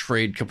and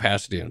trade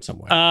capacity in some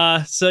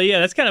way? So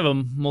yeah, that's kind of a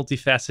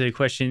multifaceted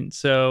question.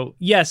 So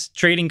yes,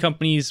 trading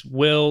companies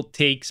will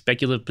take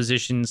speculative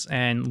positions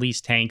and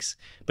lease tanks,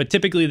 but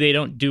typically they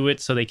don't do it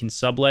so they can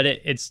sublet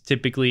it. It's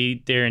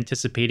typically they're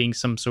anticipating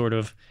some sort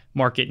of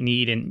market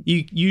need, and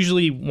you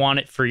usually want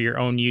it for your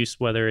own use,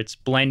 whether it's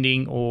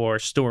blending or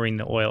storing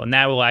the oil, and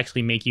that will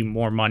actually make you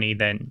more money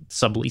than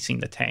subleasing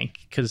the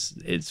tank, because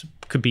it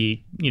could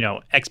be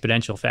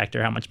exponential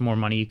factor how much more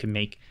money you can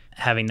make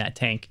having that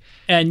tank.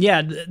 And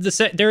yeah,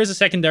 there is a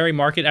secondary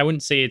market. I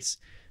wouldn't say it's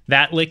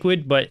that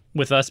liquid, but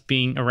with us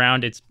being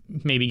around, it's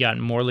maybe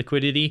gotten more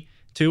liquidity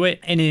to it.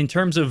 And in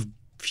terms of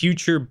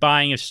future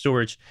buying of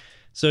storage,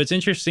 so it's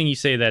interesting you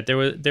say that.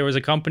 There was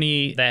a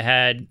company that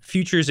had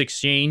futures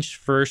exchanged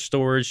for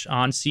storage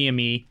on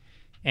CME,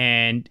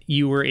 and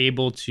you were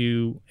able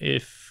to,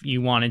 if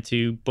you wanted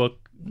to,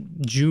 book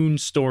June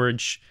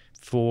storage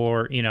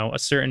for a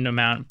certain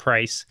amount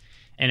price,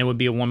 and it would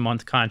be a 1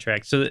 month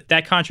contract. So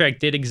that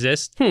contract did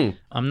exist.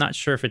 I'm not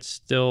sure if it's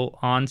still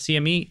on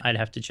CME. I'd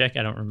have to check.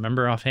 I don't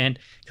remember offhand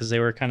because they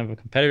were kind of a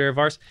competitor of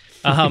ours.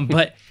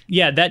 But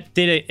yeah, that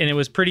did it, and it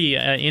was pretty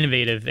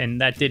innovative,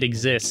 and that did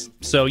exist.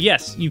 So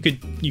yes, you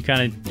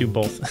kind of do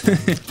both.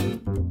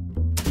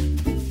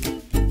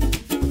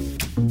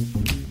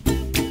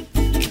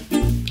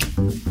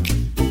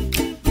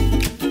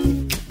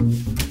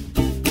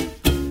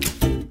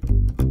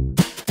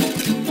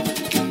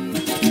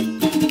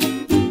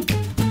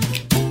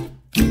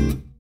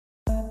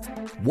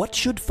 What What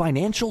should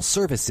financial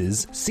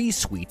services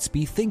C-suites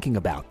be thinking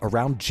about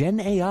around Gen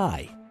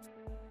AI?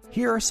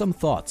 Here are some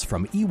thoughts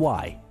from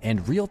EY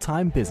and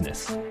Real-Time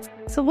Business.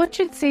 So what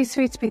should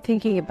C-suites be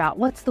thinking about?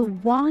 What's the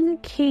one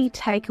key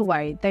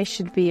takeaway they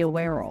should be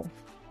aware of?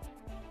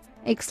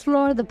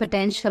 Explore the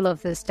potential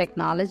of this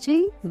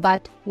technology,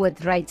 but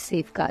with right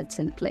safeguards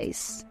in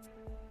place.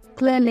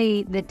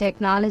 Clearly, the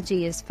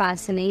technology is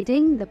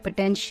fascinating. The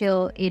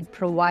potential it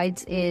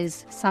provides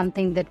is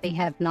something that we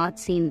have not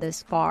seen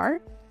this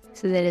far.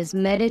 So there is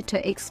merit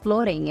to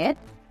exploring it.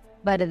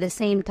 But at the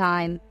same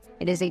time,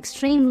 it is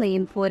extremely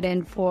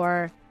important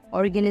for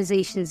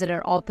organizations that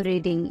are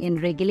operating in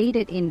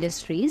regulated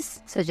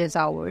industries, such as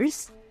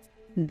ours,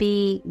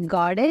 be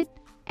guarded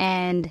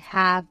and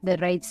have the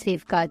right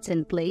safeguards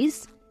in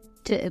place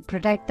to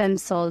protect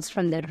themselves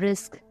from the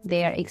risk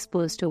they are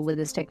exposed to with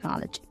this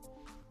technology.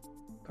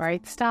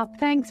 Great stuff.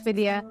 Thanks,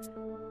 Vidya.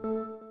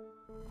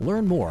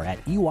 Learn more at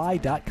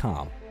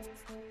EY.com.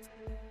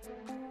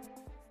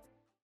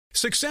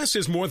 Success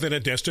is more than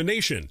a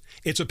destination.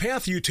 It's a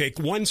path you take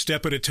one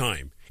step at a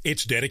time.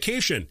 It's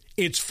dedication,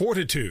 it's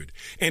fortitude,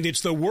 and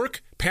it's the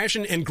work,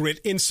 passion, and grit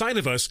inside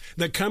of us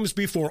that comes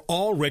before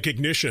all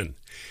recognition.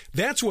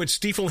 That's what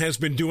Stifel has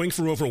been doing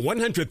for over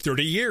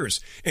 130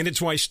 years, and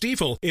it's why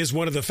Stifel is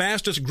one of the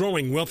fastest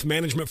growing wealth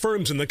management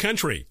firms in the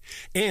country.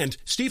 And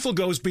Stifel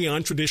goes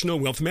beyond traditional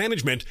wealth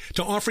management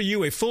to offer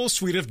you a full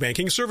suite of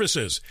banking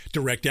services,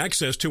 direct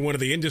access to one of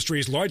the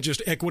industry's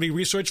largest equity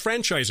research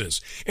franchises,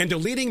 and a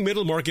leading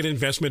middle market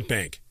investment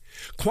bank.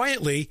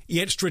 Quietly,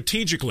 yet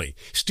strategically,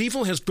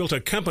 Stifel has built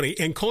a company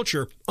and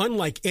culture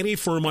unlike any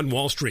firm on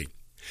Wall Street.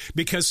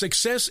 Because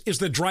success is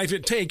the drive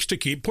it takes to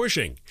keep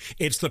pushing.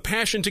 It's the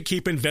passion to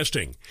keep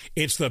investing.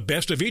 It's the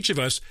best of each of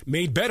us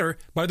made better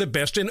by the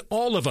best in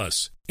all of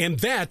us. And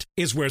that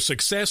is where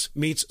success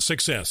meets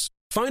success.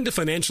 Find a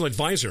financial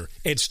advisor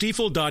at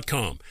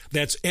Stifel.com.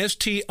 That's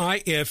Stifel.com.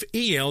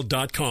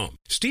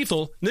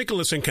 Stifel,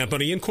 Nicholas &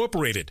 Company,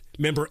 Incorporated.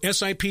 Member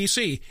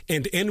SIPC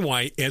and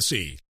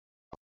NYSE.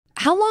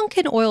 How long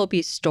can oil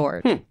be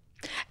stored?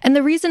 And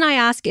the reason I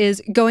ask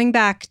is going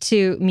back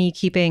to me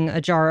keeping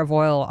a jar of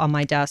oil on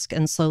my desk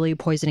and slowly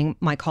poisoning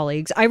my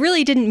colleagues. I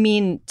really didn't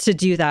mean to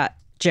do that,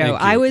 Joe.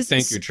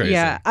 Thank you, Tracy.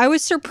 Yeah, I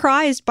was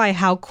surprised by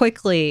how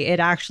quickly it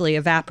actually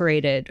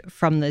evaporated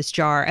from this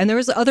jar. And there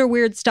was other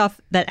weird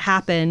stuff that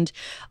happened.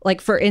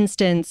 Like, for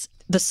instance,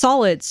 the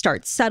solids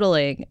start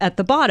settling at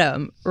the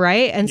bottom,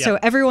 right? And so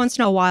every once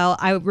in a while,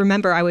 I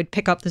remember I would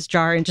pick up this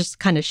jar and just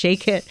kind of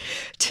shake it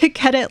to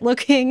get it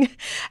looking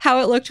how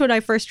it looked when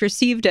I first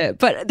received it.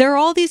 But there are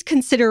all these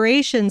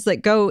considerations that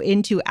go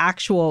into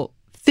actual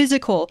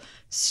physical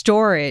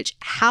storage.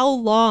 How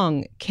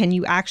long can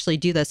you actually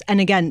do this? And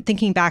again,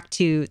 thinking back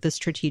to the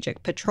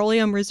Strategic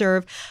Petroleum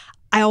Reserve,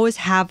 I always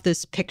have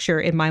this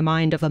picture in my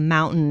mind of a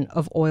mountain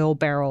of oil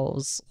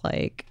barrels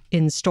like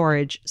in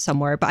storage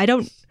somewhere, but I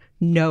don't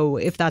know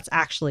if that's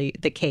actually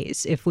the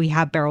case, if we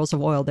have barrels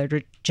of oil that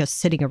are just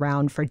sitting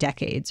around for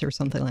decades or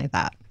something like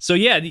that. So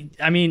yeah,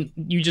 I mean,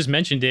 you just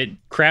mentioned it.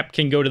 Crap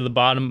can go to the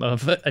bottom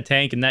of a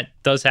tank, and that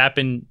does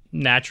happen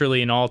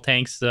naturally in all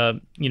tanks.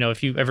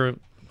 If you ever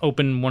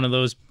open one of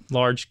those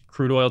large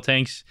crude oil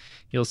tanks,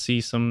 you'll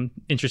see some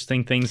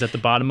interesting things at the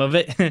bottom of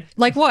it.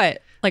 Like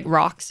what? Like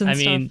rocks and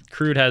stuff? I mean,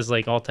 crude has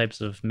like all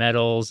types of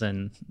metals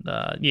and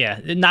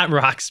not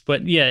rocks,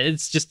 but yeah,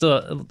 it's just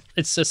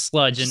it's a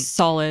sludge and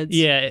solids.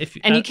 Yeah,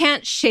 you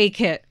can't shake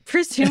it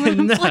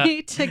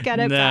presumably to get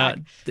it back.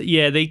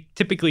 Yeah, they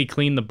typically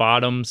clean the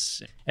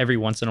bottoms every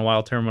once in a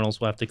while.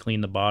 Terminals will have to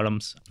clean the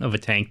bottoms of a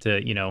tank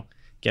to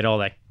get all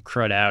that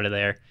crud out of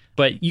there.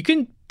 But you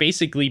can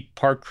basically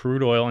park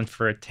crude oil in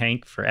for a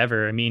tank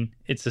forever. I mean,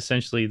 it's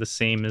essentially the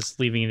same as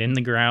leaving it in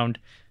the ground.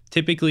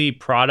 Typically,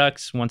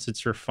 products, once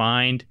it's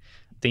refined,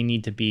 they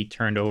need to be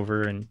turned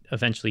over and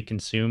eventually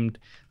consumed.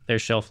 Their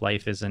shelf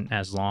life isn't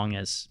as long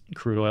as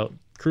crude oil.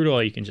 Crude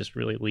oil, you can just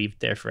really leave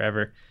there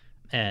forever.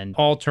 And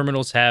all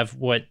terminals have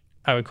what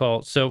I would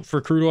call, so for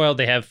crude oil,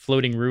 they have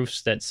floating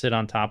roofs that sit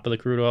on top of the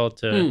crude oil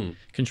to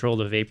control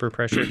the vapor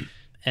pressure.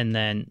 And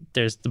then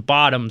there's the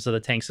bottoms of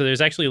the tank. So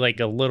there's actually like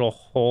a little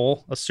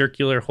hole, a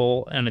circular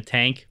hole in a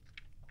tank.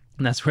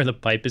 And that's where the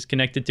pipe is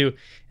connected to.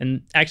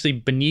 And actually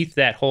beneath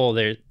that hole,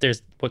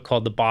 there's what's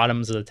called the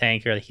bottoms of the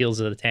tank or the heels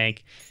of the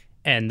tank.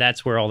 And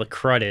that's where all the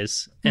crud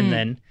is. And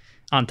then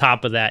on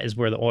top of that is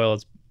where the oil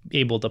is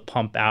able to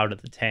pump out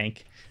of the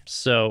tank.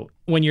 So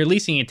when you're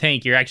leasing a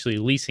tank, you're actually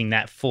leasing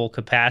that full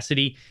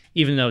capacity,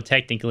 even though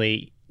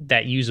technically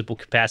that usable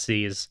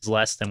capacity is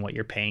less than what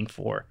you're paying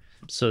for.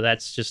 So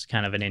that's just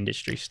kind of an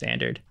industry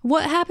standard.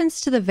 What happens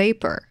to the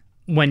vapor?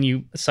 When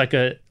you suck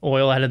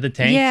oil out of the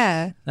tank?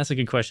 Yeah. That's a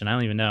good question. I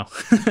don't even know.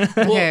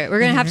 Okay, we're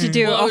going to have to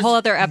do a whole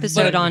other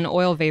episode on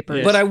oil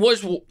vapor. But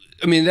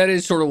that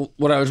is sort of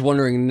what I was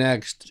wondering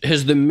next.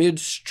 Has the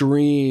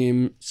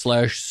midstream /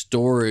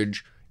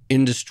 storage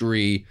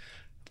industry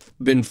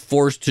been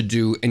forced to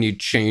do any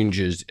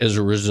changes as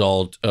a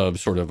result of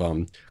sort of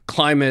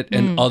climate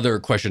and other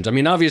questions? I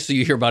mean, obviously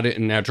you hear about it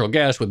in natural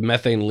gas with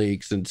methane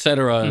leaks, et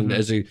cetera, and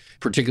as a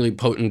particularly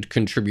potent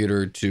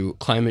contributor to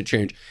climate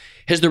change.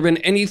 Has there been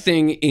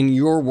anything in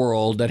your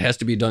world that has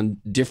to be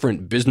done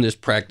different business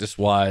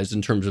practice-wise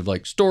in terms of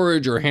like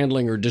storage or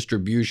handling or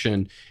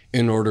distribution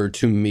in order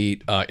to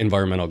meet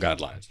environmental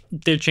guidelines?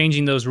 They're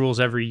changing those rules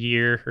every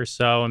year or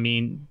so. I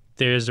mean,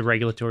 there's a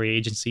regulatory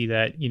agency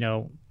that,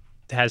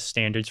 has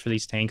standards for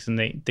these tanks, and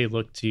they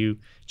look to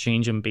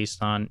change them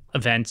based on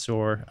events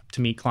or to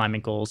meet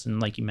climate goals.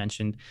 And like you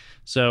mentioned,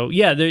 so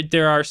yeah,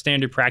 there are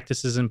standard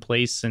practices in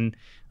place, and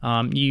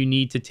you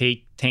need to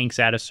take tanks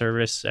out of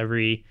service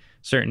every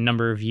certain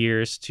number of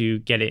years to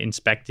get it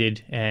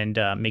inspected and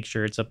make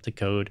sure it's up to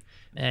code.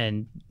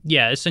 And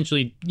yeah,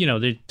 essentially,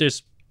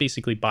 there's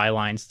basically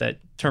bylines that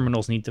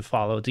terminals need to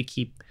follow to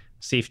keep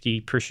safety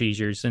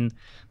procedures. And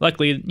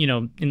luckily,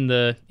 in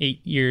the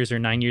 8 years or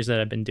 9 years that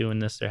I've been doing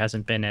this, there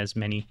hasn't been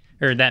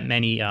that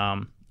many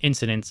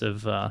incidents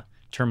of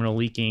terminal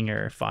leaking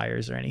or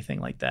fires or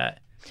anything like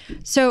that.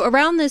 So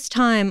around this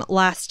time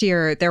last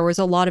year, there was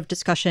a lot of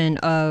discussion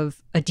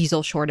of a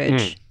diesel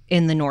shortage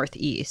in the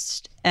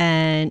Northeast.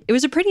 And it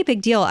was a pretty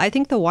big deal. I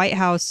think the White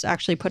House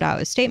actually put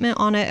out a statement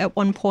on it at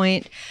one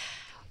point.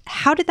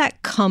 How did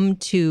that come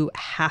to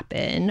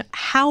happen?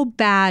 How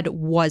bad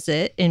was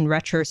it in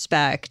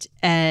retrospect?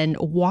 And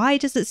why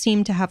does it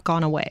seem to have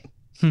gone away?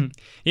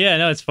 Yeah,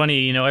 no, it's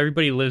funny.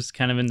 Everybody lives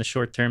kind of in the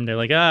short term. They're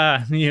like,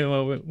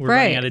 we're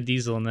running out of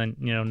diesel. And then,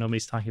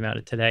 nobody's talking about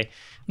it today.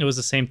 It was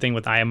the same thing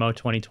with IMO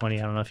 2020.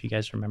 I don't know if you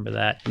guys remember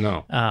that.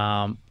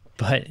 No.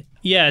 But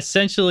yeah,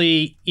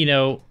 essentially,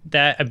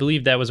 that I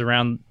believe that was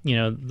around,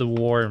 the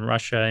war in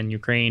Russia and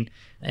Ukraine,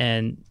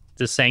 and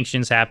the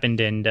sanctions happened,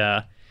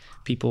 and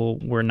people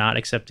were not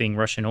accepting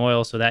Russian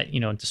oil. So that,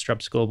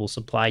 disrupts global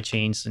supply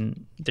chains.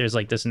 And there's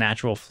like this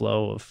natural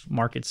flow of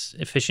markets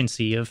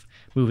efficiency of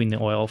moving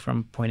the oil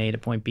from point A to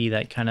point B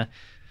that kind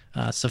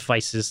of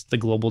suffices the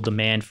global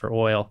demand for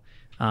oil.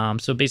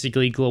 So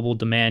basically global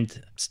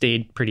demand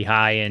stayed pretty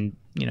high, and,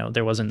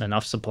 there wasn't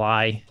enough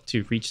supply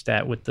to reach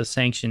that with the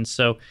sanctions.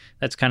 So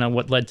that's kind of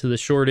what led to the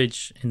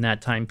shortage in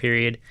that time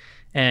period.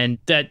 And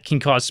that can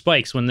cause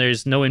spikes when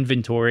there's no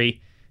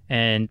inventory.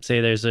 And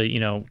say there's a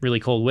really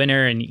cold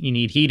winter and you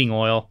need heating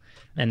oil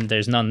and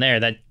there's none there,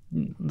 that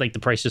like the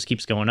price just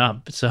keeps going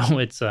up. So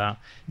it's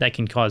that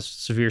can cause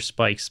severe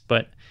spikes.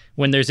 But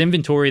when there's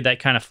inventory, that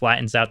kind of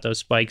flattens out those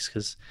spikes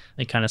because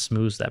it kind of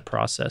smooths that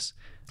process.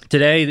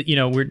 Today,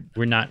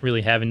 we're not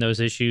really having those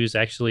issues.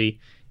 Actually,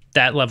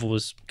 that level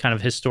was kind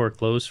of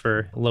historic lows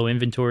for low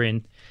inventory,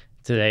 and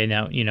today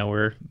now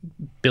we're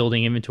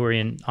building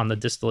inventory on the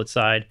distillate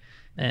side,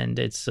 and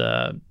it's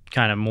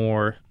kind of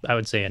more, I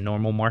would say, a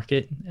normal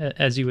market,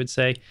 as you would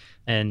say.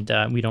 And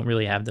we don't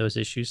really have those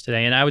issues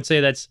today. And I would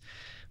say that's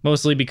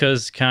mostly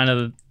because kind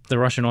of the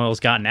Russian oil has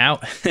gotten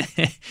out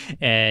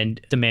and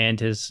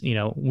demand has,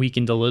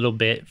 weakened a little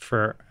bit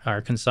for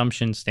our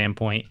consumption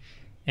standpoint.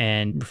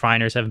 And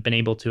refiners haven't been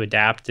able to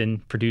adapt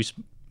and produce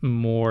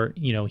more,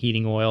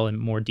 heating oil and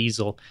more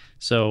diesel.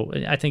 So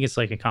I think it's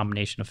like a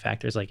combination of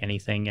factors like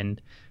anything.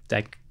 And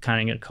that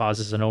kind of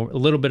causes a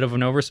little bit of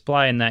an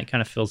oversupply, and that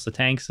kind of fills the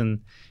tanks. And,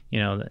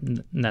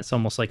 and that's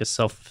almost like a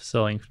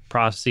self-fulfilling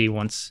prophecy.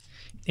 Once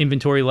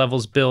inventory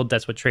levels build,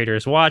 that's what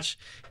traders watch.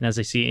 And as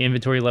they see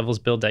inventory levels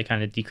build, that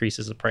kind of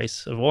decreases the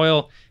price of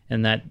oil.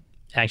 And that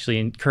actually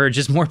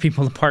encourages more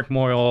people to park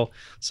more oil.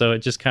 So it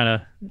just kind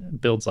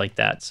of builds like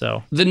that.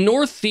 So the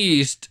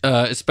Northeast,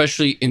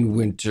 especially in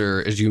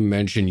winter, as you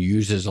mentioned,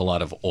 uses a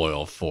lot of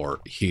oil for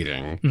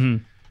heating.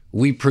 Mm-hmm.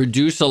 We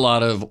produce a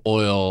lot of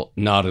oil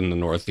not in the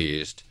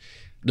Northeast.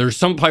 There's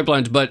some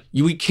pipelines, but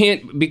we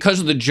can't,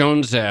 because of the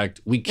Jones Act,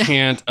 we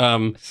can't.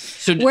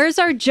 So where's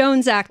our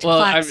Jones Act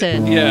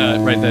klaxon?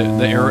 Yeah, right.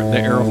 The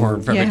air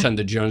horn for every time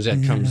the Jones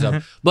Act comes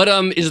up. But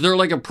is there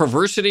like a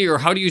perversity, or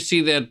how do you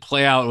see that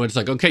play out? When it's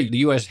like, okay, the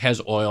U.S.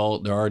 has oil,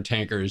 there are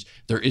tankers,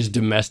 there is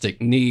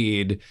domestic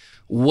need.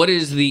 What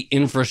is the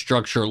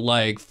infrastructure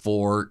like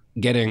for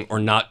getting or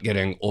not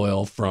getting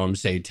oil from,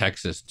 say,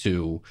 Texas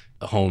to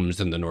homes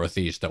in the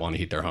Northeast that want to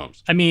heat their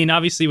homes? I mean,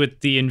 obviously,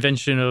 with the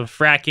invention of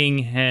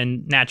fracking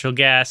and natural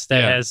gas,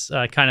 that has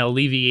kind of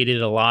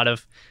alleviated a lot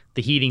of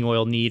the heating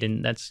oil need,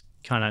 and that's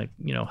kind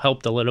of,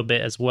 helped a little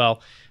bit as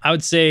well. I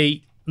would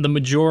say the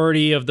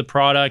majority of the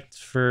product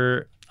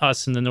for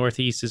us in the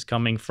Northeast is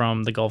coming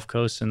from the Gulf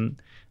Coast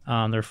and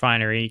the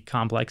refinery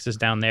complexes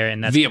down there,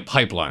 and that's via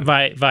pipeline,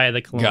 via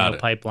the Colonial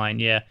Pipeline,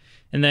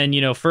 And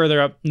then further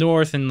up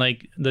north in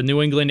like the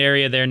New England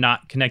area, they're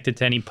not connected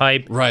to any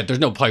pipe. Right, there's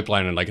no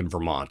pipeline in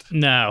Vermont.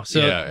 No, so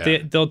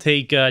they'll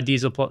take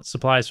diesel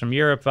supplies from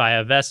Europe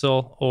via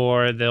vessel,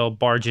 or they'll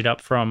barge it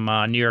up from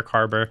New York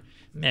Harbor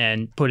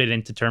and put it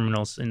into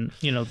terminals in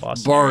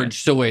Boston. Barge. Area.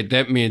 So wait,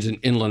 that means an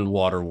inland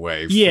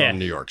waterway from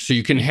New York. So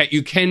you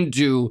can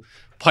do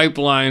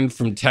pipeline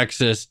from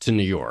Texas to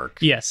New York.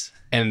 Yes.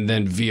 And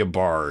then via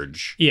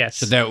barge. Yes.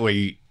 So that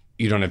way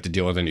you don't have to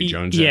deal with any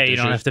Jones Act you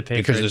don't have to pay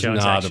because for there's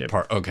Jones not Act a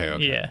part. Okay.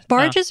 Yeah.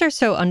 Barges are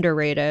so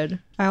underrated.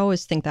 I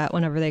always think that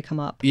whenever they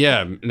come up.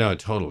 Yeah, no,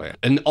 totally.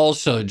 And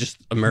also just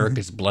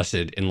America's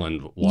blessed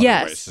inland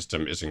waterway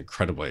system is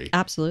incredibly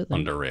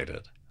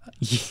underrated.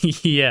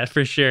 Yeah,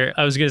 for sure.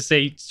 I was going to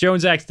say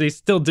Jones Acts, they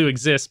still do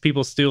exist.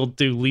 People still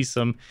do lease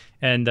them,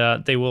 and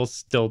they will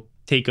still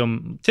take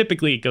them.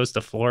 Typically, it goes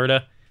to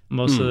Florida.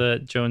 Most of the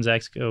Jones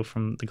Acts go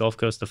from the Gulf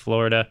Coast to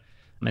Florida.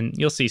 And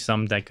you'll see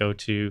some that go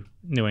to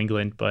New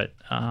England, but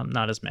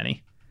not as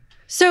many.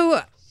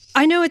 So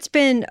I know it's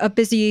been a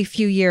busy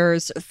few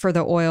years for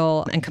the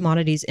oil and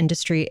commodities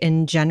industry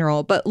in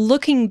general, but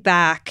looking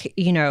back,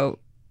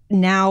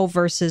 now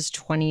versus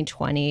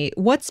 2020,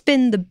 what's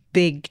been the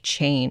big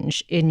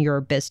change in your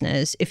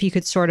business? If you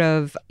could sort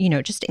of,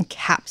 just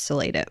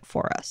encapsulate it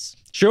for us.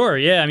 Sure.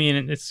 Yeah. I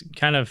mean, it's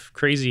kind of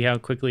crazy how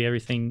quickly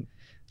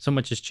so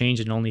much has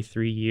changed in only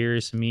 3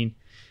 years. I mean,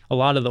 a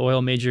lot of the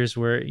oil majors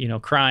were,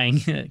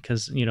 crying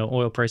because,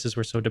 oil prices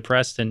were so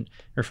depressed and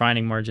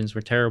refining margins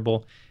were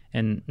terrible.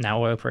 And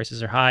now oil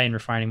prices are high and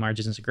refining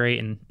margins are great.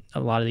 And a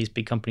lot of these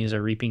big companies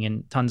are reaping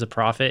in tons of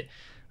profit.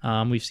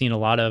 We've seen a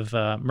lot of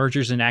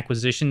mergers and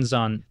acquisitions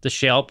on the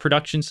shale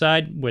production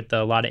side with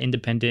a lot of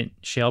independent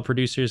shale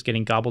producers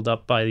getting gobbled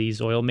up by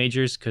these oil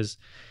majors because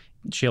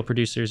shale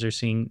producers are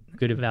seeing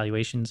good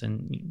evaluations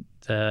and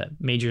the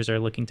majors are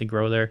looking to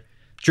grow their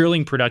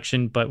drilling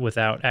production, but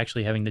without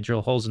actually having to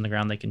drill holes in the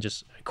ground, they can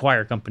just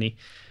acquire a company.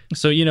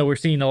 So, we're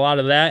seeing a lot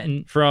of that.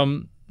 And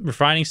from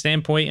refining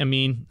standpoint, I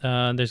mean,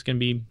 there's going to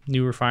be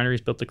new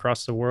refineries built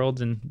across the world,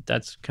 and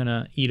that's going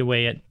to eat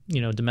away at,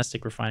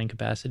 domestic refining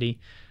capacity.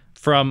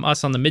 From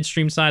us on the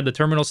midstream side, the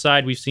terminal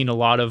side, we've seen a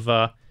lot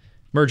of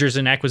mergers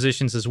and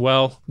acquisitions as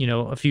well.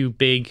 A few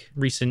big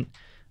recent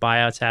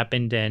buyouts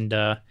happened,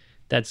 and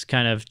that's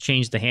kind of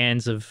changed the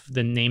hands of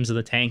the names of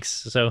the tanks.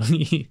 So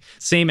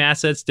same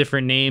assets,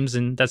 different names.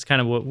 And that's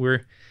kind of what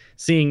we're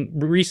seeing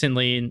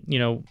recently,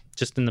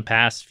 just in the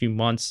past few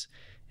months.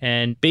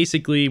 And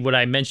basically what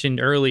I mentioned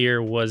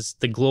earlier was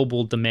the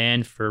global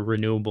demand for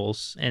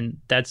renewables.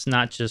 And that's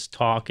not just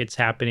talk, it's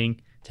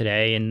happening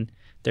today. And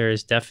there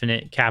is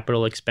definite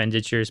capital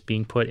expenditures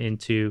being put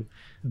into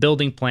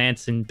building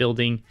plants and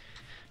building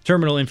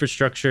terminal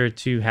infrastructure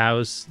to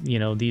house,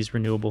 these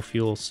renewable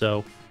fuels.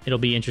 So it'll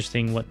be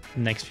interesting what the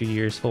next few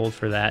years hold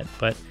for that.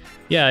 But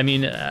yeah, I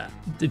mean,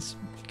 it's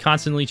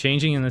constantly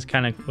changing, and that's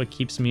kind of what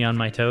keeps me on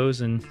my toes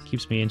and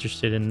keeps me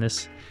interested in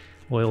this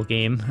oil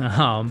game.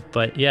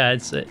 But yeah,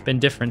 it's been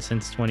different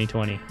since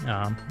 2020.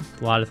 A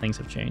lot of things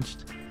have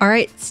changed. All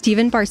right,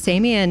 Steven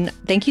Barsamian,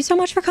 thank you so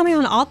much for coming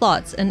on Odd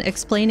Lots and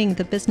explaining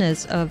the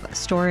business of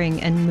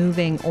storing and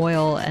moving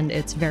oil and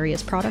its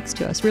various products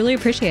to us. Really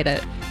appreciate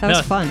it. That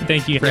was fun.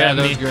 Thank you for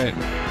having me. That was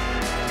great.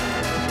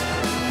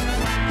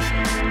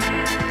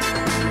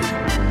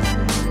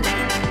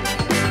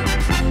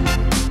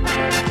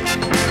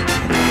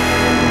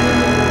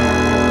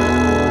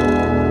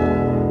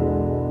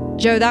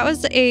 Joe, that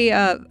was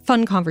a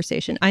fun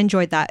conversation. I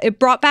enjoyed that. It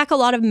brought back a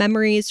lot of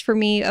memories for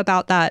me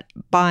about that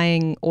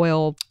buying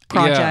oil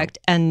project.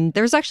 Yeah. And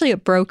there was actually a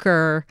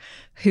broker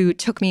who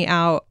took me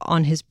out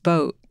on his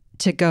boat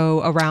to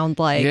go around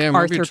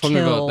Arthur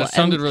Kill. That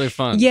sounded really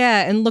fun.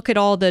 Yeah, and look at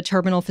all the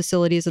terminal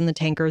facilities and the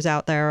tankers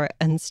out there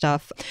and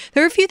stuff.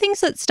 There are a few things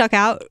that stuck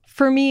out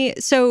for me.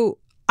 So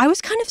I was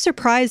kind of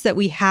surprised that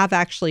we have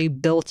actually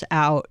built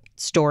out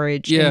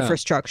storage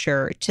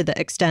infrastructure to the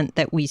extent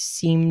that we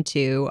seem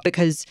to,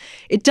 because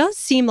it does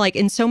seem like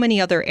in so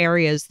many other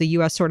areas, the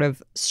U.S. sort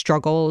of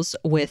struggles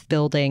with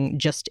building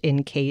just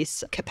in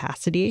case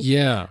capacity.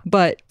 Yeah.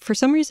 But for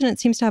some reason, it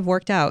seems to have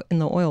worked out in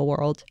the oil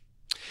world.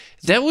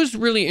 That was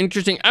really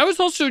interesting. I was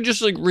also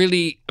just there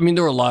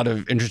were a lot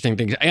of interesting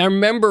things. I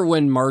remember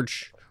when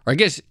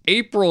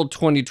April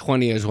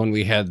 2020 is when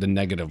we had the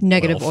negative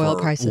oil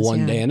prices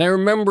one day. And I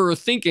remember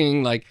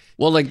thinking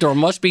there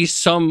must be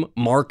some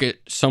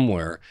market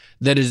somewhere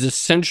that is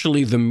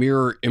essentially the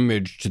mirror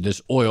image to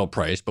this oil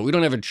price, but we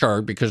don't have a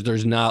chart because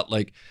there's not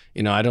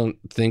I don't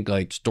think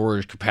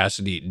storage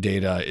capacity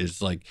data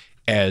is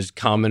as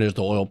common as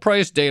the oil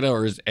price data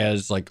or is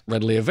as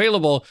readily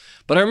available.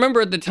 But I remember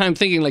at the time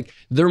thinking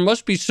there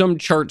must be some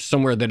chart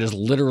somewhere that is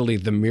literally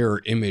the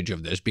mirror image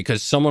of this,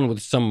 because someone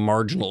with some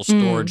marginal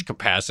storage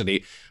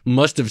capacity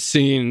must have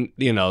seen,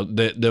 the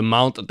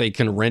amount that they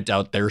can rent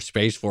out their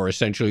space for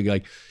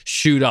essentially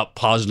shoot up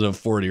positive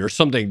 40 or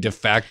something de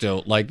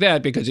facto like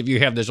that. Because if you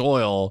have this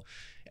oil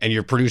and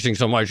you're producing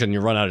so much and you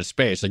run out of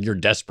space, you're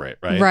desperate,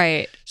 right?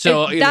 Right.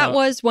 So that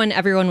was when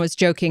everyone was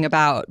joking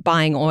about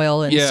buying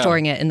oil and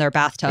storing it in their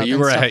bathtub. You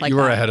were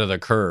ahead of the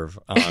curve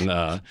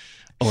on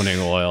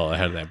owning oil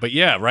ahead of that. But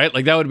yeah, right?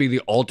 That would be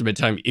the ultimate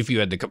time if you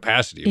had the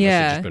capacity. You must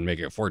have just been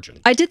making a fortune.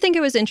 I did think it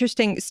was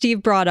interesting.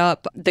 Steve brought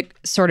up the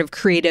sort of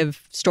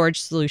creative storage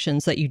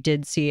solutions that you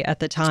did see at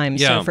the time.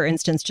 Yeah. So for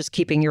instance, just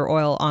keeping your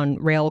oil on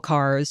rail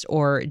cars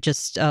or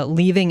just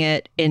leaving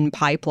it in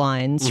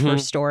pipelines for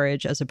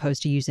storage as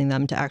opposed to using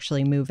them to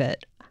actually move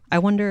it. I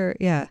wonder,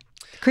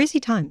 crazy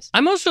times.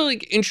 I'm also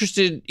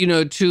interested,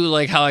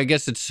 too, how I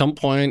guess at some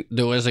point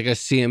there was a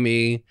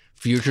CME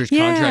futures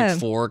contract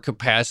for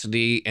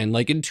capacity, and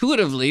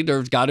intuitively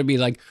there's got to be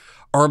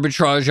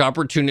arbitrage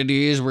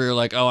opportunities where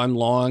you're I'm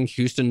long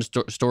Houston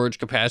storage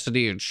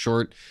capacity and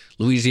short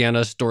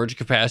Louisiana storage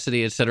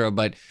capacity, et cetera.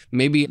 But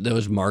maybe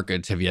those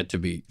markets have yet to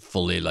be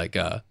fully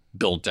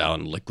built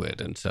down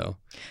liquid. And so,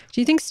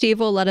 do you think Steve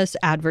will let us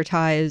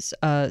advertise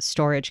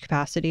storage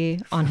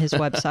capacity on his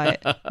website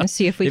and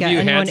see if we get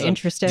anyone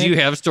interested? Do you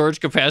have storage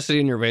capacity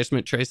in your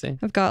basement, Tracy?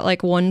 I've got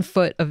like 1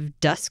 foot of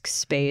desk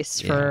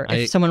space for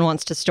if someone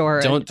wants to store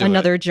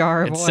another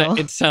jar of oil.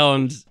 It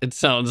sounds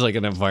like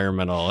an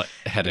environmental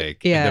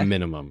headache at a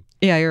minimum.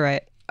 Yeah, you're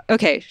right.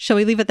 Okay, shall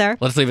we leave it there?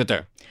 Let's leave it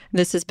there.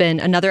 This has been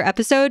another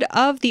episode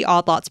of the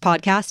Odd Lots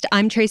podcast.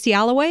 I'm Tracy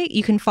Alloway.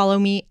 You can follow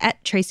me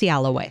at Tracy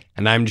Alloway.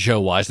 And I'm Joe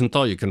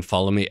Weisenthal. You can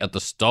follow me at The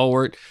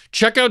Stalwart.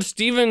 Check out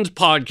Steven's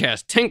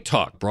podcast, Tank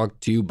Talk,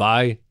 brought to you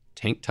by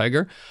Tank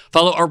Tiger.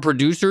 Follow our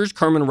producers,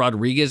 Carmen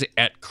Rodriguez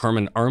at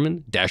Carmen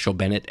Arman, Dashiell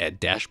Bennett at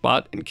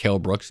Dashbot, and Cale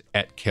Brooks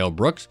at Cale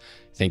Brooks.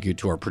 Thank you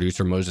to our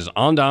producer, Moses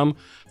Ondam.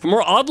 For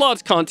more Odd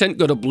Lots content,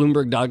 go to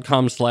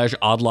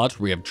Bloomberg.com/oddlots,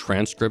 where we have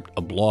transcript,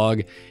 a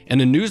blog, and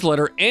a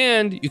newsletter.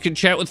 And you can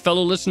chat with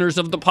fellow listeners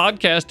of the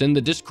podcast in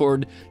the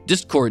Discord,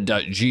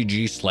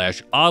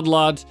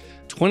 discord.gg/oddlots.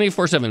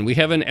 24/7. We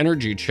have an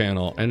energy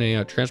channel and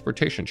a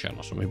transportation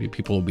channel, so maybe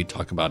people will be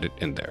talking about it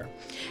in there.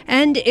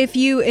 And if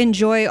you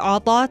enjoy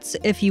Odd Lots,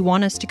 if you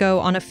want us to go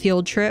on a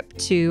field trip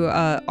to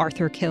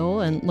Arthur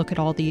Kill and look at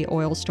all the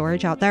oil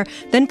storage out there,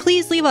 then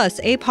please leave us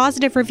a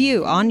positive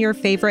review on your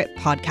favorite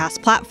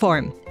podcast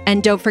platform.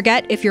 And don't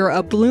forget, if you're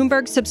a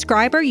Bloomberg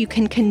subscriber, you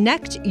can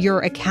connect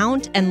your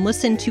account and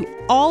listen to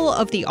all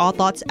of the Odd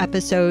Lots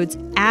episodes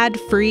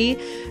ad-free.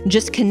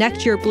 Just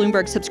connect your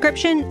Bloomberg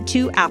subscription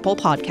to Apple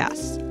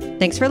Podcasts.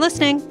 Thanks for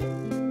listening.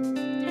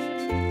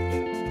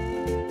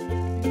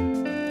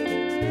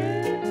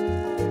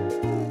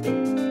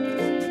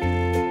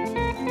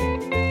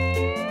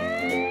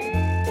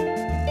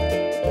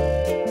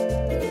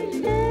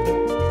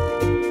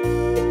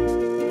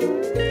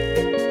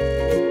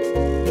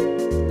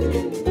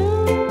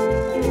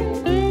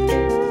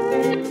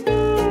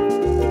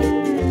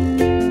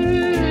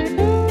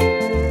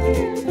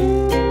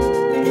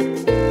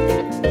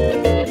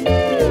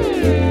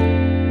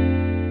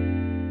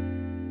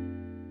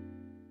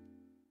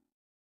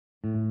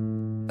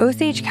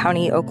 Osage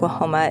County,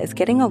 Oklahoma is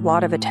getting a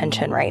lot of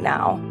attention right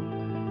now.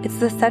 It's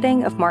the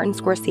setting of Martin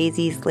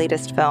Scorsese's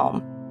latest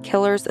film,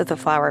 Killers of the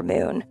Flower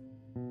Moon.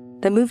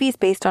 The movie's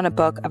based on a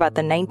book about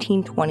the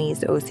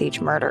 1920s Osage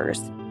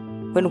murders,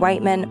 when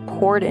white men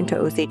poured into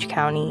Osage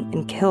County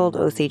and killed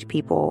Osage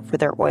people for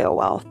their oil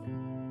wealth.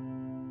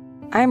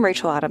 I'm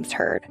Rachel Adams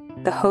Heard,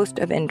 the host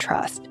of In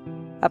Trust,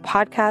 a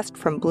podcast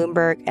from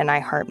Bloomberg and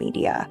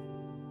iHeartMedia.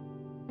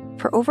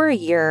 For over a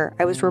year,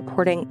 I was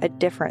reporting a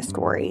different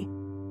story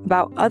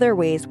about other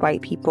ways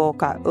white people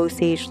got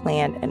Osage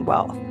land and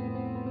wealth,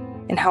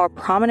 and how a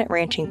prominent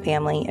ranching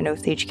family in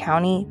Osage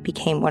County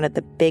became one of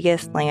the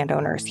biggest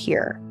landowners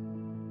here.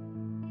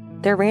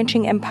 Their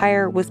ranching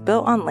empire was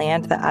built on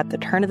land that at the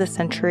turn of the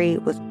century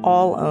was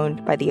all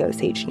owned by the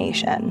Osage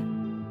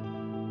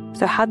Nation.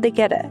 So how'd they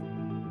get it?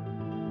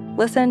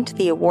 Listen to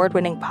the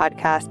award-winning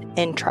podcast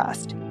In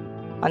Trust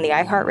on the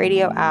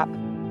iHeartRadio app,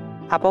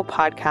 Apple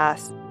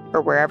Podcasts,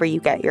 or wherever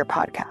you get your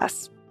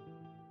podcasts.